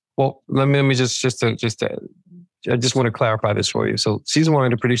felt... Well, let me just I just want to clarify this for you. So season 1,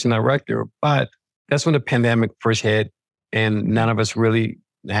 I'm the producing director, but that's when the pandemic first hit and none of us really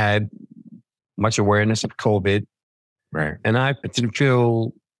had much awareness of COVID. Right. And I didn't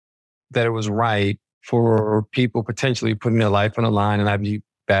feel that it was right for people potentially putting their life on the line and I'd be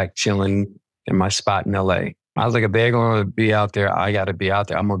back chilling in my spot in LA. I was if they're going to be out there, I got to be out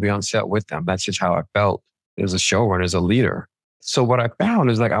there. I'm going to be on set with them. That's just how I felt as a showrunner, as a leader. So what I found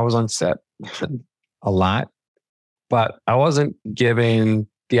is I was on set a lot, but I wasn't given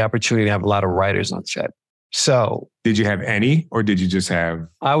the opportunity to have a lot of writers on set. So did you have any, or did you just have?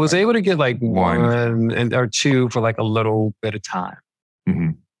 I was able to get one or two for a little bit of time.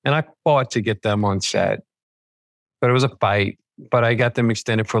 And I fought to get them on set, but it was a fight. But I got them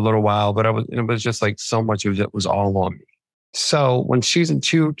extended for a little while, but it was just so much of it was all on me. So when season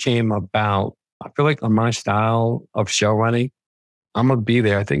 2 came about, I feel on my style of show running, I'm going to be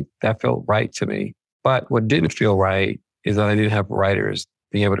there. I think that felt right to me. But what didn't feel right is that I didn't have writers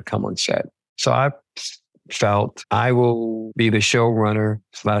being able to come on set. So I felt I will be the showrunner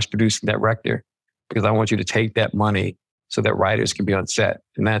 / producing director because I want you to take that money so that writers can be on set.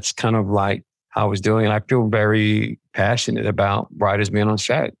 And that's kind of how I was doing. And I feel very passionate about writers being on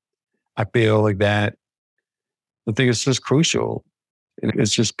set. I feel that I think it's just crucial. And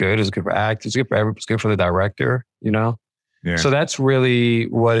it's just good. It's good for actors. It's good for everyone. It's good for the director, Yeah. So that's really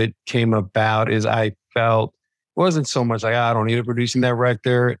what it came about is I felt it wasn't so much I don't need a producing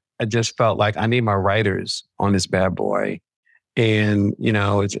director. I just felt I need my writers on this bad boy. And,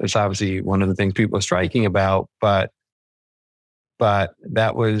 it's obviously one of the things people are striking about, but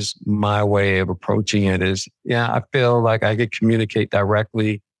that was my way of approaching it is, I feel I could communicate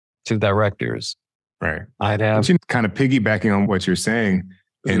directly to directors. Right. I'd have kind of piggybacking on what you're saying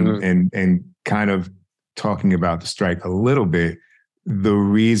and kind of talking about the strike a little bit. The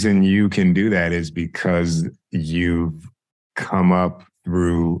reason you can do that is because you've come up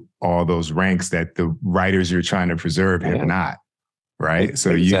through all those ranks that the writers you're trying to preserve have not, right?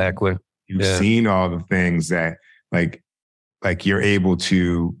 So exactly. You've seen all the things that you're able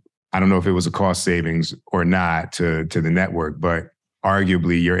to, I don't know if it was a cost savings or not to the network, but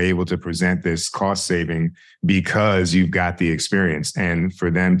arguably you're able to present this cost saving because you've got the experience. And for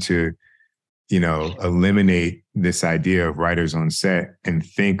them to, eliminate this idea of writers on set and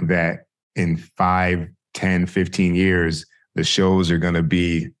think that in 5, 10, 15 years, the shows are going to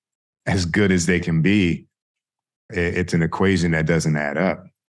be as good as they can be. It's an equation that doesn't add up.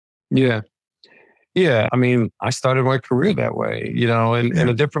 Yeah. Yeah. I mean, I started my career that way, and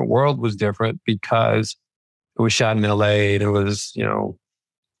a different world was different because it was shot in LA and it was,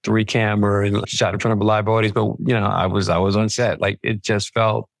 3 camera and shot in front of a live audience. But, I was on set. It just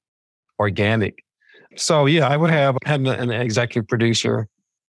felt organic. So yeah, I would have had an executive producer,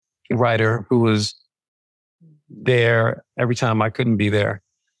 writer who was there every time I couldn't be there.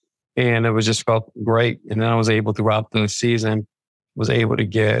 And it was just felt great. And then I was able throughout the season, was able to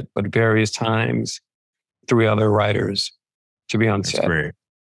get at various times 3 other writers to be on set. That's great.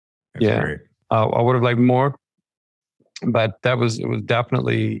 That's great. I would have liked more, but it was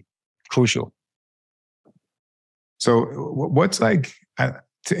definitely crucial. So what's like,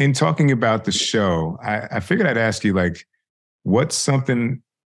 in talking about the show, I figured I'd ask you, like, what's something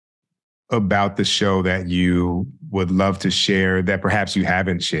about the show that you would love to share that perhaps you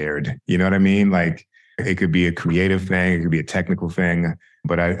haven't shared? You know what I mean? Like, it could be a creative thing, it could be a technical thing,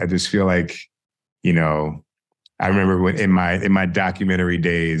 but I just feel like, you know, I remember when in my documentary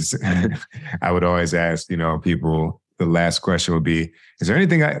days, I would always ask, you know, people, the last question would be, is there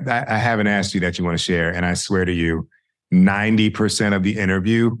anything I haven't asked you that you want to share? And I swear to you, 90% of the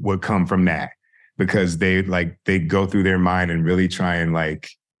interview would come from that, because they go through their mind and really try and like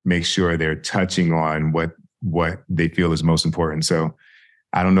make sure they're touching on what they feel is most important. So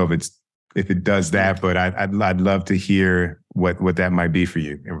I don't know if it does that, but I'd love to hear what that might be for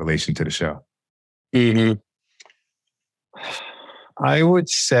you in relation to the show. Mm-hmm. I would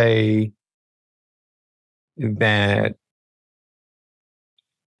say that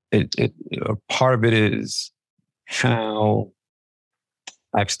a part of it is how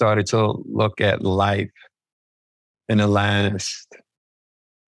I've started to look at life in the last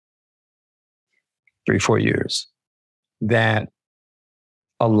 3-4 years that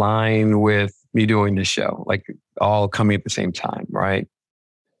align with me doing the show, like all coming at the same time, right?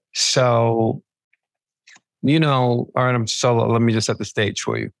 So, you know, all right, so let me just set the stage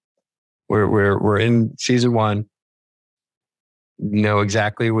for you. We're in season 1. You know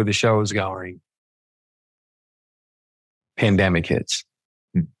exactly where the show is going. Pandemic hits.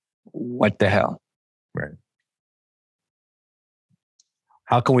 What the hell? Right.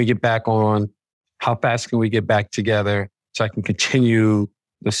 How can we get back on? How fast can we get back together so I can continue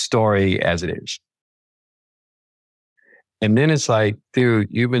the story as it is? And then it's like, dude,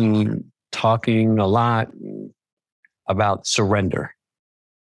 you've been talking a lot about surrender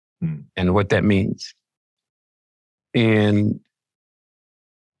and what that means. And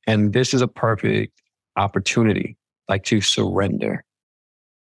this is a perfect opportunity, like, to surrender.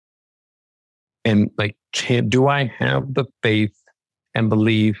 And like, do I have the faith and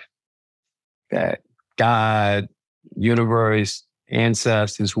belief that God, universe,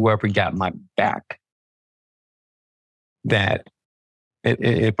 ancestors, whoever got my back, that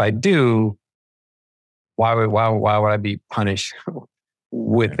if I do, why would I be punished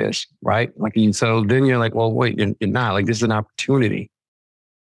with this, right? Like, so then you're like, well, wait, you're not. Like, this is an opportunity.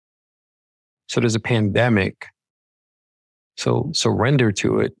 So there's a pandemic. So surrender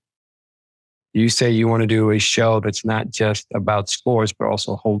to it. You say you want to do a show that's not just about sports, but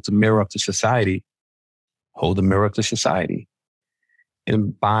also holds a mirror up to society. Hold a mirror up to society.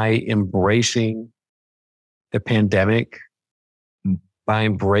 And by embracing the pandemic, by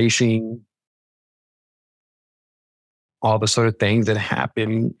embracing all the sort of things that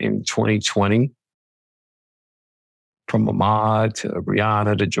happened in 2020, from Ahmaud to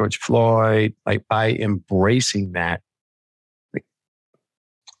Breonna to George Floyd, like, by embracing that, like,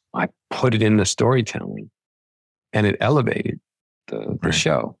 I put it in the storytelling and it elevated the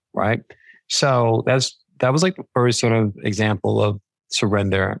show, right? So that was like the first sort of example of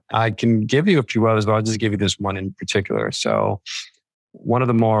surrender. I can give you a few others, but I'll just give you this one in particular. So one of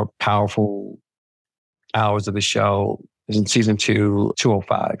the more powerful hours of the show is in season 2,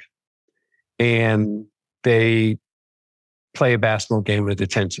 205. And they play a basketball game at a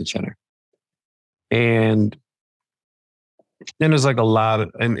detention center. And then there's like a lot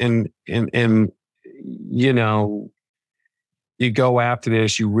of, and you know, you go after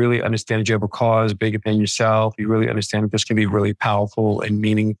this, you really understand that you have a cause bigger than yourself. You really understand that this can be really powerful and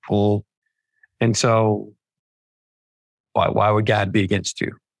meaningful. And so why would God be against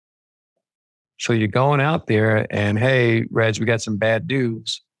you? So you're going out there and, hey, Reg, we got some bad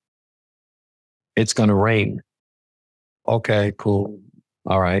news. It's going to rain. Okay, cool.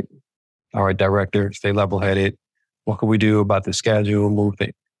 All right, director, stay level-headed. What can we do about the schedule? Move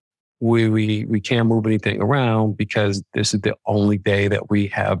things. We can't move anything around because this is the only day that we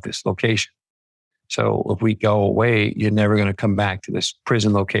have this location. So if we go away, you're never going to come back to this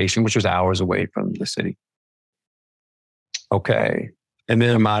prison location, which was hours away from the city. Okay. And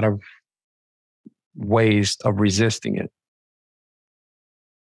then I'm out of ways of resisting it.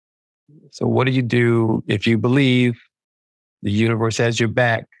 So what do you do if you believe the universe has your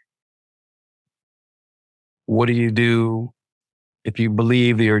back? What do you do if you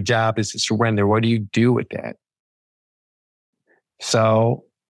believe that your job is to surrender? What do you do with that? So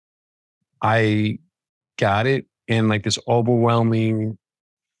I got it in like this overwhelming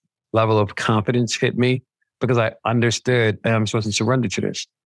level of confidence hit me because I understood that I'm supposed to surrender to this.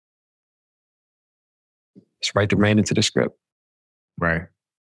 Just write the rain into the script. Right.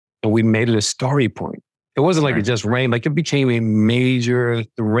 And we made it a story point. It wasn't like it just rained. Like it became the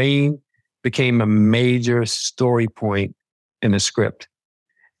rain became a major story point in the script.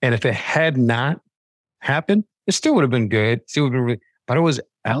 And if it had not happened, it still would have been good. Still would have been, but it was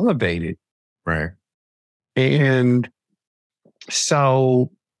elevated. Right. And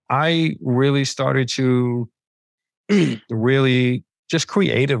so I really started to really just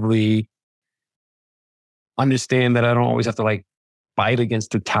creatively understand that I don't always have to like fight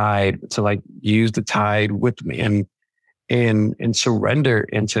against the tide, to like use the tide with me and surrender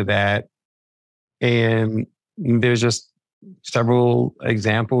into that. And there's just several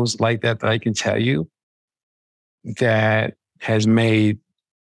examples like that I can tell you that has made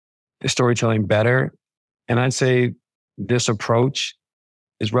the storytelling better. And I'd say this approach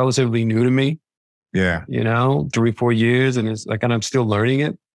is relatively new to me. Yeah. 3-4 years. And it's like, and I'm still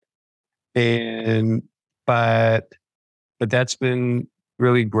learning it. But that's been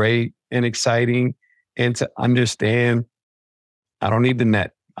really great and exciting. And to understand, I don't need the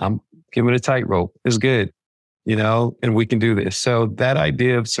net. I'm giving it a tightrope. It's good, and we can do this. So that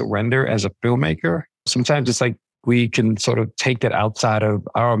idea of surrender as a filmmaker, sometimes it's like we can sort of take that outside of,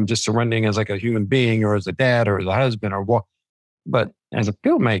 I'm just surrendering as like a human being or as a dad or as a husband or what. But as a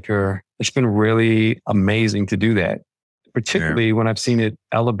filmmaker, it's been really amazing to do that, particularly when I've seen it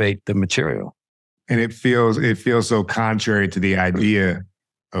elevate the material. And it feels so contrary to the idea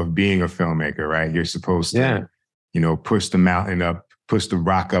of being a filmmaker, right? You're supposed to, push the mountain up, push the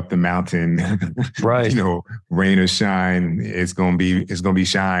rock up the mountain, right? Rain or shine, it's gonna be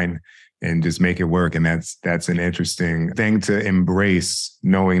shine, and just make it work. And that's an interesting thing to embrace,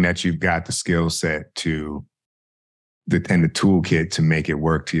 knowing that you've got the skill set and the toolkit to make it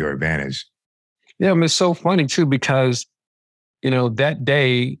work to your advantage. Yeah, it's so funny too because that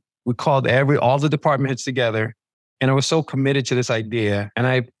day. We called all the department heads together, and I was so committed to this idea. And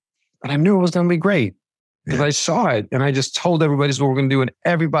I knew it was going to be great because I saw it, and I just told everybody this is what we're going to do, and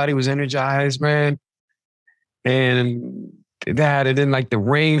everybody was energized, man. And then like the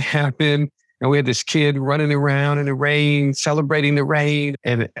rain happened, and we had this kid running around in the rain, celebrating the rain,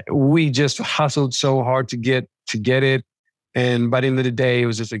 and we just hustled so hard to get it. And by the end of the day, it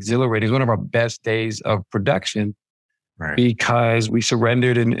was just exhilarating. It was one of our best days of production. Right. Because we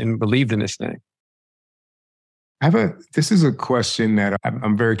surrendered and believed in this thing. This is a question that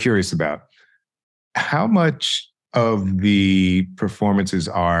I'm very curious about. How much of the performances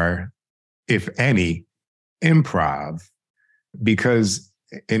are, if any, improv? Because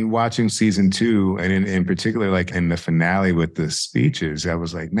in watching season 2, and in particular, like in the finale with the speeches, I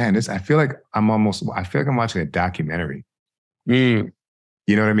was like, man, I feel like I'm watching a documentary.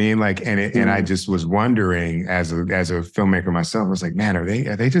 You know what I mean? Like, and I just was wondering as a filmmaker myself, I was like, man, are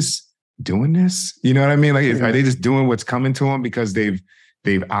they just doing this? You know what I mean? Like, are they just doing what's coming to them because they've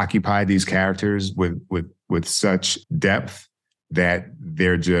occupied these characters with such depth that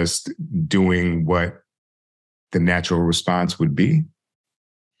they're just doing what the natural response would be?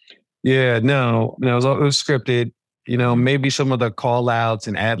 Yeah, no, it was scripted. Maybe some of the call outs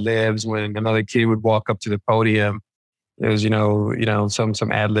and ad libs when another kid would walk up to the podium. There was,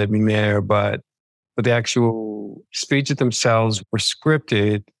 some ad-libbing there, but the actual speeches themselves were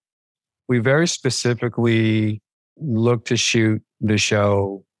scripted. We very specifically looked to shoot the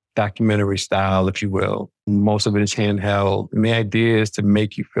show documentary style, if you will. Most of it is handheld. And the idea is to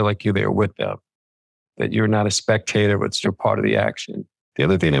make you feel like you're there with them, that you're not a spectator, but you're part of the action. The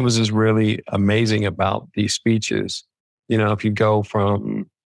other thing that was just really amazing about these speeches, if you go from,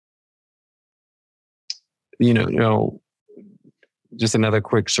 just another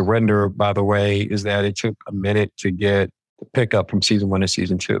quick surrender, by the way, is that it took a minute to get the pickup from season 1 to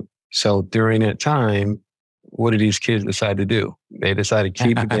season 2. So during that time, what did these kids decide to do? They decided to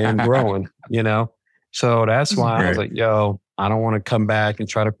keep the game growing, So that's why I was like, I don't want to come back and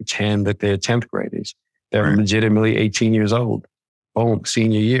try to pretend that they're 10th graders. They're legitimately 18 years old. Boom,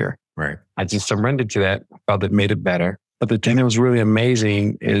 senior year. Right. I just surrendered to that. I felt it made it better. But the thing that was really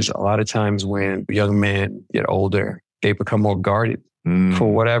amazing is a lot of times when young men get older, they become more guarded.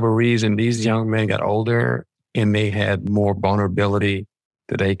 For whatever reason, these young men got older and they had more vulnerability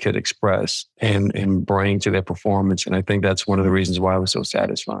that they could express and bring to their performance. And I think that's one of the reasons why it was so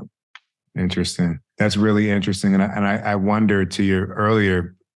satisfying. Interesting. That's really interesting. And I wonder, to your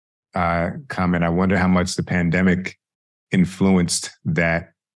earlier comment, I wonder how much the pandemic influenced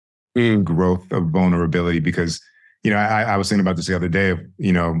that growth of vulnerability. Because, I was thinking about this the other day.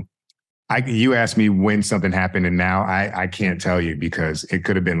 You asked me when something happened, and now I can't tell you because it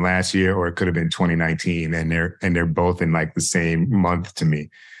could have been last year or it could have been 2019, and they're both in like the same month to me.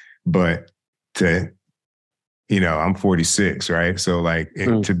 But I'm 46, right? So like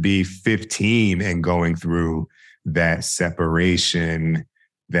to be 15 and going through that separation,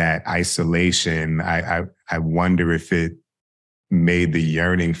 that isolation, I wonder if it made the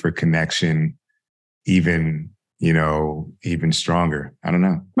yearning for connection even stronger. I don't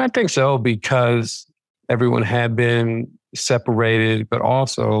know. I think so, because everyone had been separated, but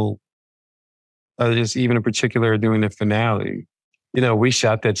also just even in particular during the finale, we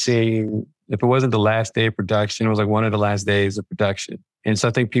shot that scene. If it wasn't the last day of production, it was like one of the last days of production. And so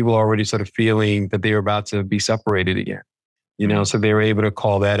I think people are already sort of feeling that they were about to be separated again. So they were able to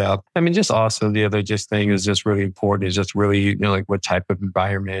call that up. I mean, just also the other thing is just really important is just really, like what type of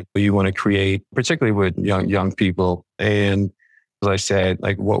environment you want to create, particularly with young people. And as I said,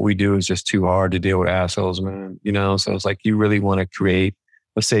 like what we do is just too hard to deal with assholes, man. So it's like you really want to create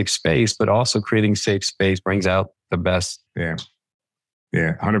a safe space, but also creating safe space brings out the best. Yeah.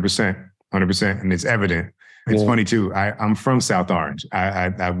 Yeah, 100%. 100%. And it's evident. It's funny too. I'm from South Orange.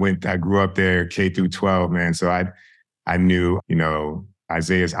 I grew up there K through 12, man. So I knew,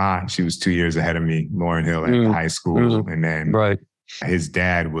 Isaiah's aunt, she was 2 years ahead of me, Lauren Hill at high school. And then his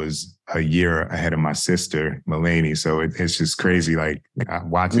dad was a year ahead of my sister, Mulaney. So it's just crazy, like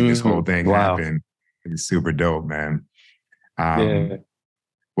watching this whole thing happen. It's super dope, man.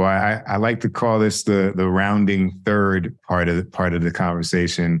 Well, I like to call this the rounding third part of the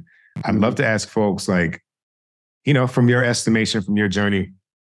conversation. I'd love to ask folks, like, from your estimation, from your journey,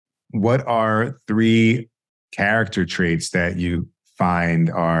 what are 3 character traits that you find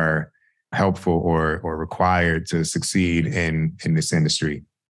are helpful or required to succeed in this industry?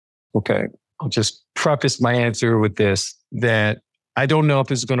 Okay. I'll just preface my answer with this, that I don't know if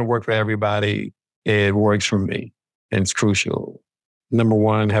this is going to work for everybody. It works for me, and it's crucial. Number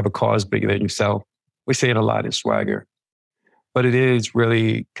 1, have a cause bigger than yourself. We say it a lot in Swagger, but it is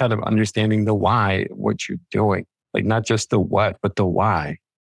really kind of understanding the why of what you're doing. Like not just the what, but the why.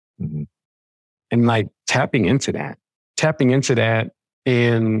 And like tapping into that.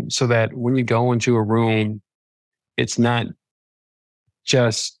 And so that when you go into a room, it's not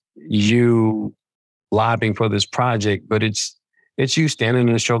just you lobbying for this project, but it's you standing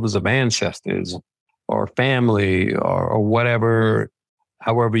on the shoulders of ancestors or family or whatever,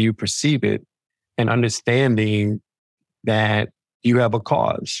 however you perceive it, and understanding that you have a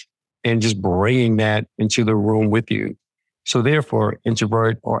cause and just bringing that into the room with you. So therefore,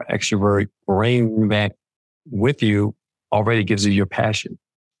 introvert or extrovert, bringing that with you already gives you your passion.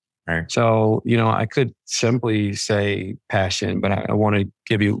 Right. So, I could simply say passion, but I want to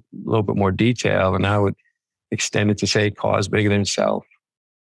give you a little bit more detail, and I would extend it to say cause bigger than self.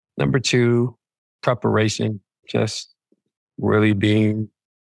 Number 2, preparation, just really being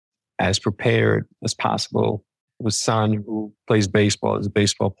as prepared as possible. With son, who plays baseball, is a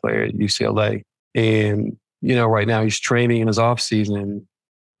baseball player at UCLA. And, right now he's training in his off season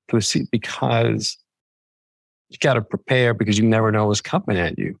because you got to prepare because you never know what's coming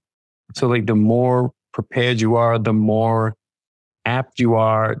at you. So like the more prepared you are, the more apt you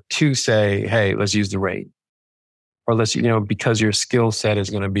are to say, hey, let's use the rain. Or let's, because your skill set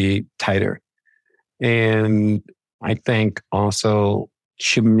is going to be tighter. And I think also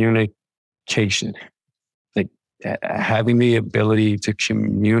communication, like having the ability to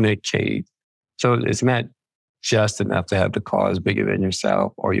communicate. So it's not just enough to have the cause bigger than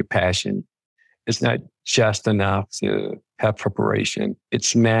yourself or your passion. It's not just enough to have preparation.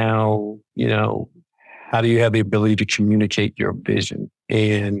 It's now, how do you have the ability to communicate your vision?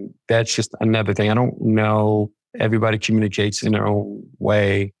 And that's just another thing. I don't know, everybody communicates in their own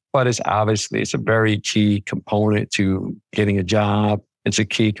way, but it's a very key component to getting a job. It's a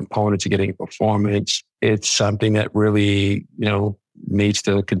key component to getting a performance. It's something that really, needs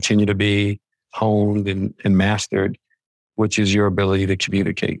to continue to be honed and mastered, which is your ability to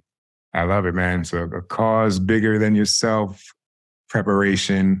communicate. I love it, man. So a cause bigger than yourself,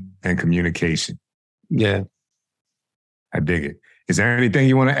 preparation, and communication. Yeah. I dig it. Is there anything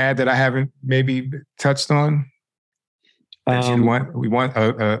you want to add that I haven't maybe touched on? We want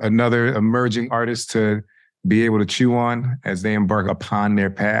another emerging artist to be able to chew on as they embark upon their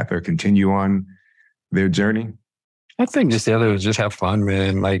path or continue on their journey? I think just the other is just have fun,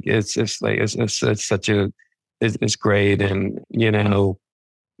 man. Like it's great. And,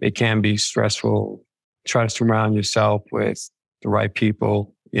 it can be stressful. Try to surround yourself with the right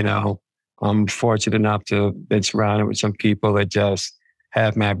people. I'm fortunate enough to have been surrounded with some people that just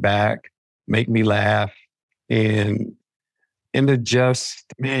have my back, make me laugh, and and to just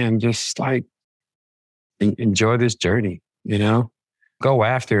like enjoy this journey, go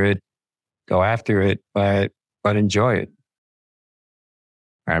after it, but enjoy it.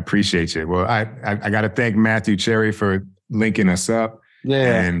 I appreciate you. Well, I got to thank Matthew Cherry for linking us up.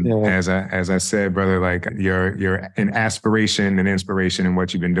 Yeah. And as I said, brother, like you're an aspiration and inspiration in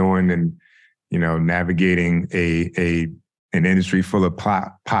what you've been doing, and navigating an industry full of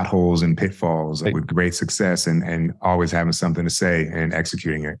potholes and pitfalls with great success, and always having something to say and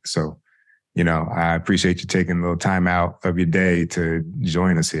executing it. So, I appreciate you taking a little time out of your day to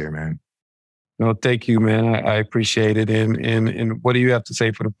join us here, man. No, thank you, man. I appreciate it. And what do you have to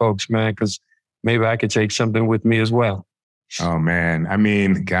say for the folks, man? Because maybe I could take something with me as well. Oh, man. I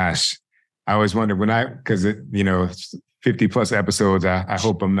mean, gosh, I always wonder because 50 plus episodes, I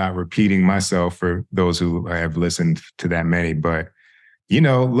hope I'm not repeating myself for those who have listened to that many. But,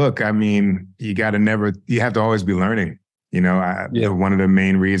 look, I mean, you have to always be learning. One of the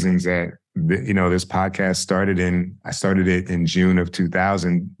main reasons that, this podcast started it in June of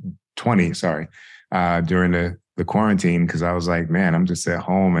 2020, during the quarantine, because I was like, man, I'm just at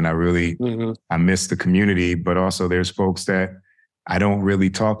home and I really, I miss the community, but also there's folks that I don't really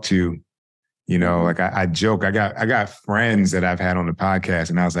talk to, like I joke, I got friends that I've had on the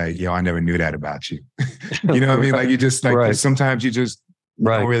podcast and I was like, yo, I never knew that about you. You know what I mean? Like you just like, sometimes you just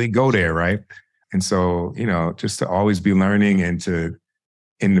don't really go there. Right. And so, just to always be learning and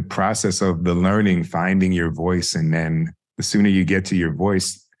in the process of the learning, finding your voice. And then the sooner you get to your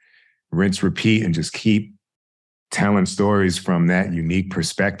voice, rinse, repeat, and just keep telling stories from that unique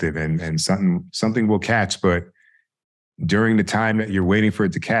perspective, and something will catch. But during the time that you're waiting for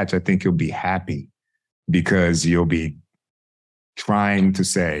it to catch, I think you'll be happy because you'll be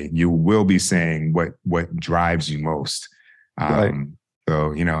you will be saying what drives you most.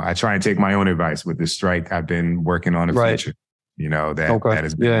 So, I try and take my own advice with this strike. I've been working on a feature, that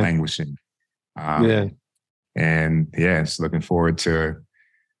has been languishing. And it's looking forward to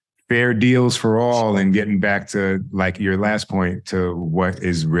fair deals for all and getting back to, like your last point, to what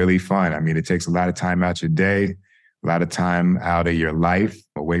is really fun. I mean, it takes a lot of time out your day, a lot of time out of your life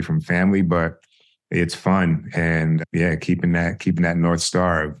away from family, but it's fun. And keeping that North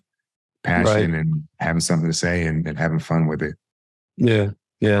Star of passion and having something to say and having fun with it. Yeah.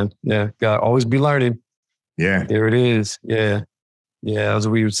 Gotta always be learning. Yeah. There it is. Yeah. As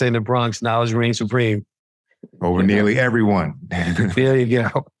we would say in the Bronx, knowledge reigns supreme. Over nearly everyone. There you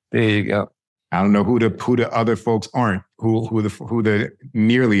go. I don't know who the other folks aren't, who the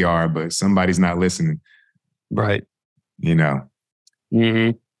nearly are, but somebody's not listening. Right.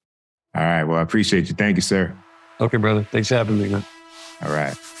 Mm-hmm. All right. Well, I appreciate you. Thank you, sir. Okay, brother. Thanks for having me, man. All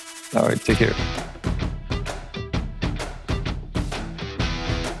right. Take care.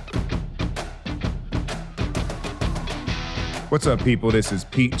 What's up, people? This is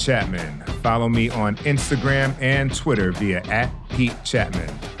Pete Chapman. Follow me on Instagram and Twitter via @PeteChapman.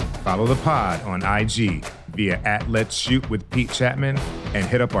 Follow the pod on IG via @Let'sShootWithPeteChapman, and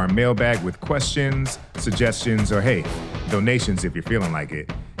hit up our mailbag with questions, suggestions, or hey, donations if you're feeling like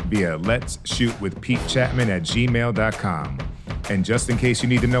it via Let'sShootWithPeteChapman@gmail.com. And just in case you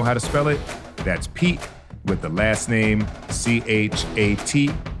need to know how to spell it, that's Pete with the last name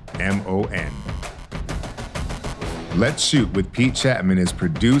CHATMON. Let's Shoot with Pete Chapman is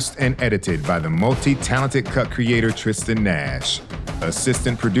produced and edited by the multi-talented cut creator Tristan Nash.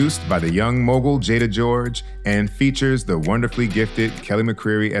 Assistant produced by the young mogul Jada George, and features the wonderfully gifted Kelly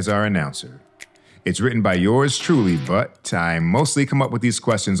McCreary as our announcer. It's written by yours truly, but I mostly come up with these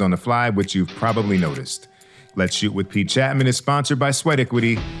questions on the fly, which you've probably noticed. Let's Shoot with Pete Chapman is sponsored by Sweat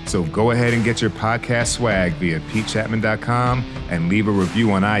Equity, so go ahead and get your podcast swag via PeteChapman.com and leave a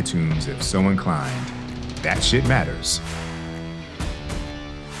review on iTunes if so inclined. That shit matters.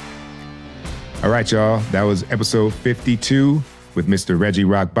 All right, y'all. That was episode 52 with Mr. Reggie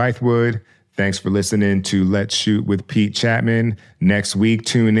Rock Bythewood. Thanks for listening to Let's Shoot with Pete Chapman. Next week,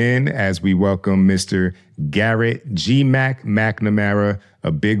 tune in as we welcome Mr. Garrett G. Mac McNamara,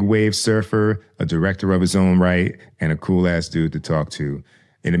 a big wave surfer, a director of his own right, and a cool-ass dude to talk to.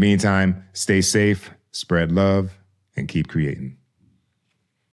 In the meantime, stay safe, spread love, and keep creating.